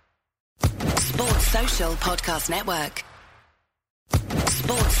 Sports Social Podcast Network.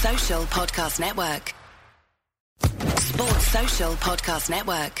 Sports Social Podcast Network. Sports Social Podcast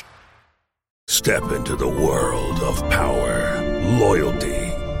Network. Step into the world of power, loyalty,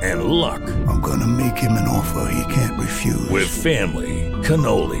 and luck. I'm gonna make him an offer he can't refuse. With family,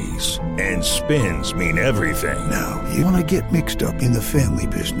 cannolis, and spins mean everything. Now, you wanna get mixed up in the family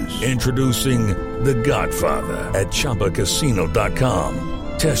business. Introducing The Godfather at ChumbaCasino.com.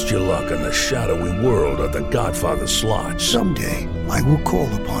 Test your luck in the shadowy world of The Godfather slot. Someday, I will call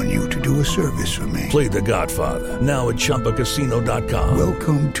upon you to do a service for me. Play The Godfather now at ChumbaCasino.com.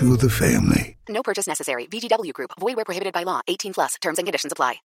 Welcome to the family. No purchase necessary. VGW Group. Void where prohibited by law. 18+. Terms and conditions apply.